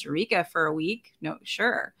to Costa Rica for a week. No,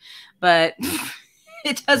 sure. But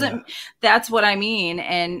it doesn't, that's what I mean.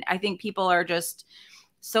 And I think people are just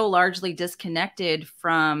so largely disconnected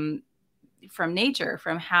from nature,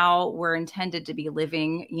 from how we're intended to be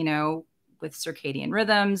living, with circadian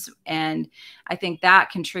rhythms. And I think that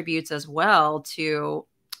contributes as well to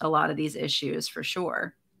a lot of these issues for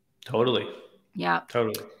sure. Totally. Yeah.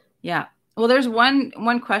 Totally. Yeah. Well, there's one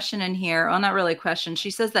question in here. Well, not really a question. She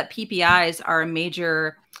says that PPIs are a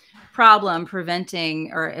major problem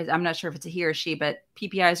preventing, or I'm not sure if it's a he or she, but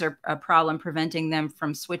PPIs are a problem preventing them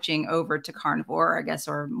from switching over to carnivore, I guess,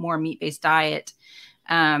 or more meat-based diet.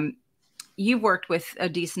 You've worked with a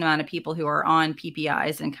decent amount of people who are on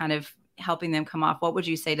PPIs and kind of helping them come off. What would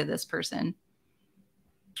you say to this person?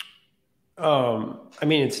 I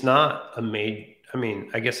mean, it's not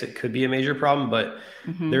I guess it could be a major problem, but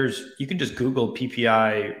you can just Google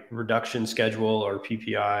PPI reduction schedule or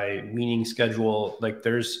PPI weaning schedule. Like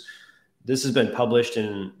this has been published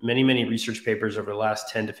in many, many research papers over the last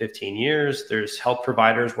 10 to 15 years. There's health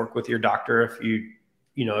providers, work with your doctor.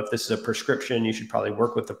 If this is a prescription, you should probably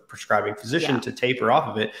work with the prescribing physician to taper off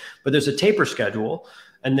of it. But there's a taper schedule.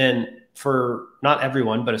 And then for not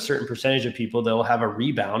everyone, but a certain percentage of people, they'll have a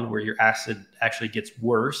rebound where your acid actually gets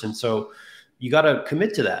worse. And so you got to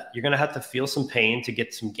commit to that. You're going to have to feel some pain to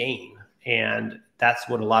get some gain. And that's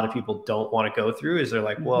what a lot of people don't want to go through is they're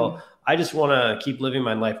like, well, I just want to keep living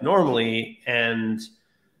my life normally. And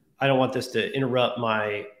I don't want this to interrupt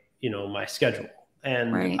my schedule.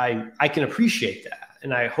 And I can appreciate that.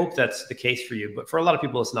 And I hope that's the case for you. But for a lot of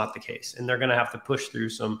people, it's not the case. And they're going to have to push through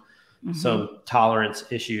some tolerance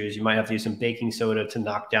issues. You might have to use some baking soda to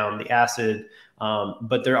knock down the acid.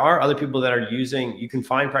 But there are other people that are you can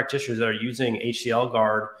find practitioners that are using HCL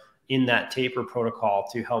guard in that taper protocol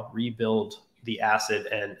to help rebuild the acid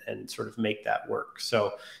and sort of make that work.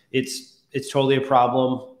 So it's totally a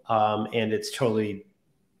problem. And it's totally,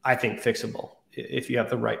 I think, fixable if you have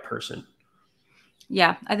the right person.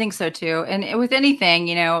 Yeah, I think so too. And with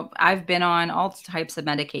anything, I've been on all types of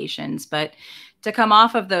medications, but to come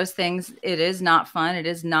off of those things, it is not fun. It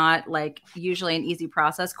is not like usually an easy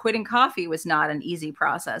process. Quitting coffee was not an easy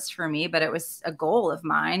process for me, but it was a goal of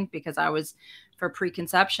mine because for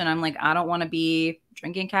preconception, I'm like, I don't want to be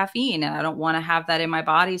drinking caffeine and I don't want to have that in my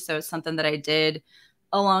body. So it's something that I did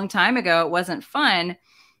a long time ago. It wasn't fun,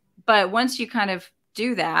 but once you kind of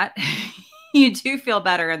do that, you do feel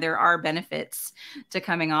better. And there are benefits to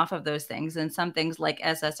coming off of those things. And some things like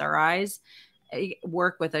SSRIs,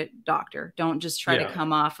 work with a doctor. Don't just try to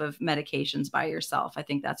come off of medications by yourself. I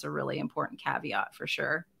think that's a really important caveat for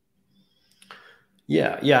sure.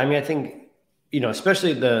 Yeah. I mean, I think,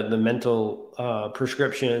 especially the mental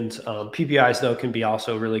prescriptions, PPIs though can be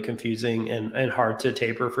also really confusing and hard to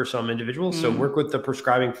taper for some individuals. So work with the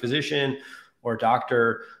prescribing physician or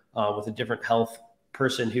doctor with a different health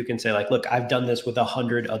person who can say like, look, I've done this with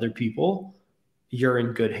 100 other people, you're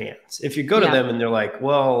in good hands. If you go to them and they're like,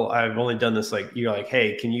 well, I've only done this, like, you're like,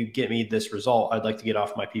 hey, can you get me this result? I'd like to get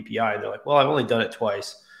off my PPI. And they're like, well, I've only done it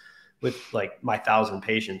twice with like my 1,000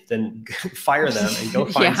 patients. Then fire them and go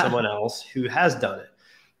find someone else who has done it.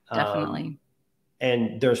 Definitely.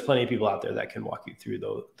 And there's plenty of people out there that can walk you through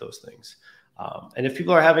those things. And if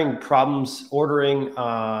people are having problems ordering,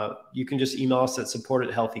 you can just email us at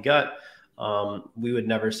support@healthygut. We would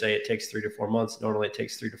never say it takes 3 to 4 months. Normally it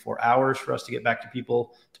takes 3 to 4 hours for us to get back to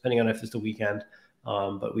people, depending on if it's the weekend.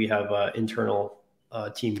 But we have an internal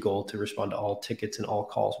team goal to respond to all tickets and all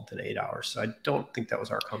calls within 8 hours. So I don't think that was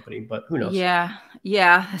our company, but who knows? Yeah.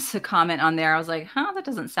 That's a comment on there. I was like, that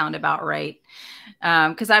doesn't sound about right.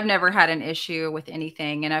 Cause I've never had an issue with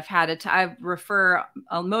anything. And I refer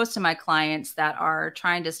most of my clients that are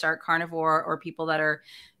trying to start carnivore or people that are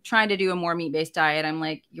trying to do a more meat-based diet. I'm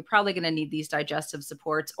like, you're probably going to need these digestive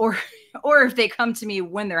supports, or if they come to me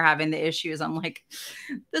when they're having the issues, I'm like,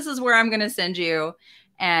 this is where I'm going to send you.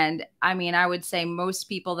 And I mean, I would say most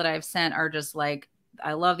people that I've sent are just like,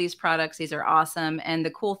 I love these products. These are awesome. And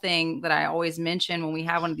the cool thing that I always mention when we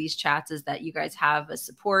have one of these chats is that you guys have a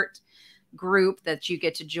support group that you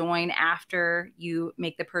get to join after you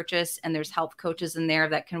make the purchase. And there's health coaches in there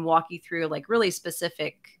that can walk you through like really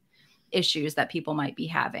specific issues that people might be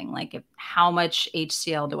having. Like how much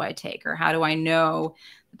HCl do I take? Or how do I know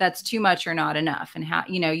that's too much or not enough? And how,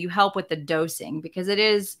 you help with the dosing, because it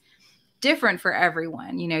is different for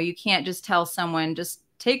everyone. You can't just tell someone, just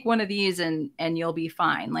take one of these and you'll be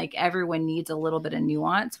fine. Like everyone needs a little bit of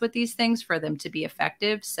nuance with these things for them to be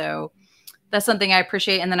effective. So that's something I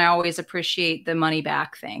appreciate. And then I always appreciate the money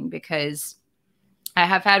back thing, because I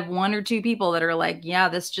have had 1 or 2 people that are like, yeah,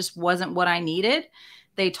 this just wasn't what I needed.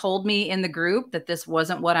 They told me in the group that this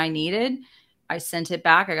wasn't what I needed. I sent it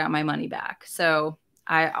back. I got my money back. So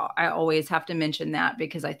I always have to mention that,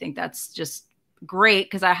 because I think that's just great.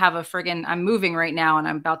 Because I have I'm moving right now and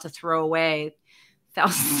I'm about to throw away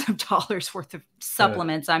thousands of dollars worth of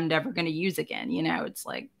supplements I'm never going to use again. It's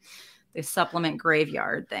like the supplement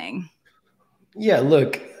graveyard thing. Yeah,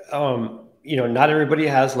 look, not everybody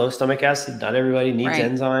has low stomach acid. Not everybody needs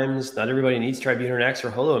enzymes. Not everybody needs Tributrin X or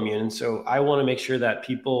Holoimmune. And so I want to make sure that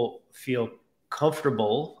people feel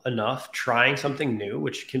comfortable enough trying something new,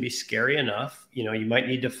 which can be scary enough. You might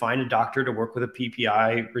need to find a doctor to work with a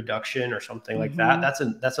PPI reduction or something like that.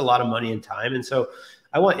 That's a lot of money and time. And so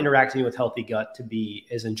I want interacting with Healthy Gut to be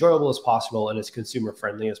as enjoyable as possible and as consumer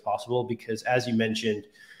friendly as possible, because as you mentioned,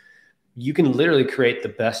 you can literally create the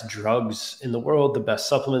best drugs in the world, the best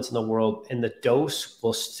supplements in the world, and the dose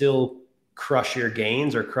will still crush your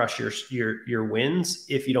gains or crush your wins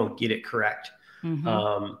if you don't get it correct.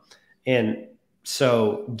 And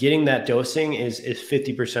so getting that dosing is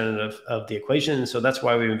 50% of the equation. And so that's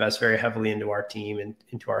why we invest very heavily into our team and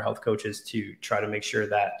into our health coaches to try to make sure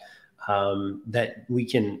that that we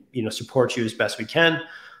can, support you as best we can.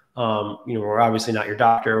 We're obviously not your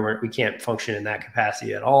doctor. We can't function in that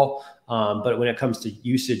capacity at all. But when it comes to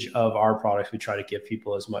usage of our products, we try to give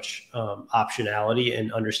people as much optionality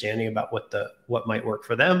and understanding about what might work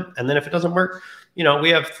for them. And then if it doesn't work, we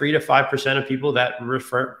have 3 to 5% of people that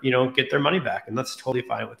get their money back, and that's totally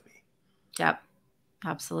fine with me. Yep,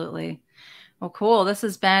 absolutely. Well, cool. This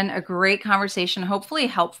has been a great conversation. Hopefully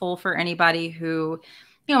helpful for anybody who,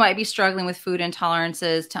 might be struggling with food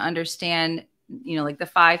intolerances to understand, like the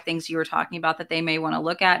 5 things you were talking about that they may want to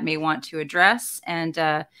look at, may want to address.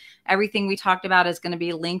 And everything we talked about is going to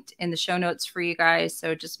be linked in the show notes for you guys.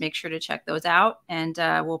 So just make sure to check those out. And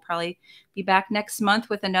we'll probably be back next month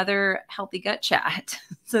with another Healthy Gut chat.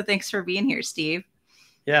 So thanks for being here, Steve.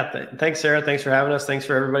 Yeah. Thanks, Sarah. Thanks for having us. Thanks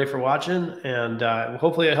for everybody for watching. And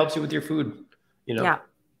hopefully it helps you with your food. Yeah,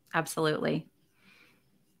 absolutely.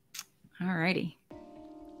 All righty.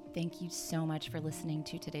 Thank you so much for listening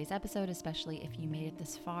to today's episode, especially if you made it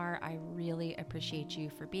this far. I really appreciate you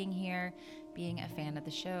for being here, being a fan of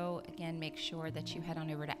the show. Again, make sure that you head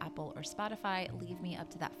on over to Apple or Spotify, leave me up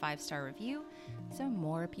to that 5-star review so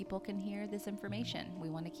more people can hear this information. We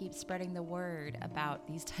want to keep spreading the word about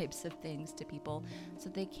these types of things to people so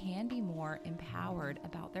they can be more empowered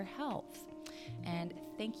about their health. And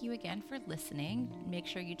thank you again for listening. Make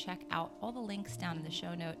sure you check out all the links down in the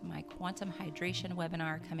show note, my quantum hydration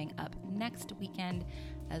webinar coming up next weekend,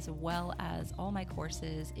 as well as all my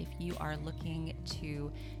courses if you are looking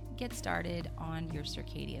to get started on your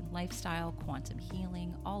circadian lifestyle, quantum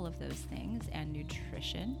healing, all of those things, and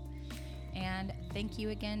nutrition. And thank you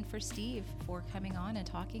again for Steve for coming on and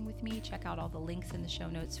talking with me. Check out all the links in the show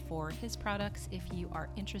notes for his products if you are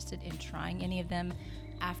interested in trying any of them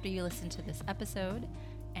after you listen to this episode.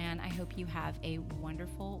 And I hope you have a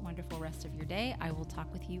wonderful, wonderful rest of your day. I will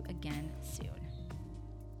talk with you again soon.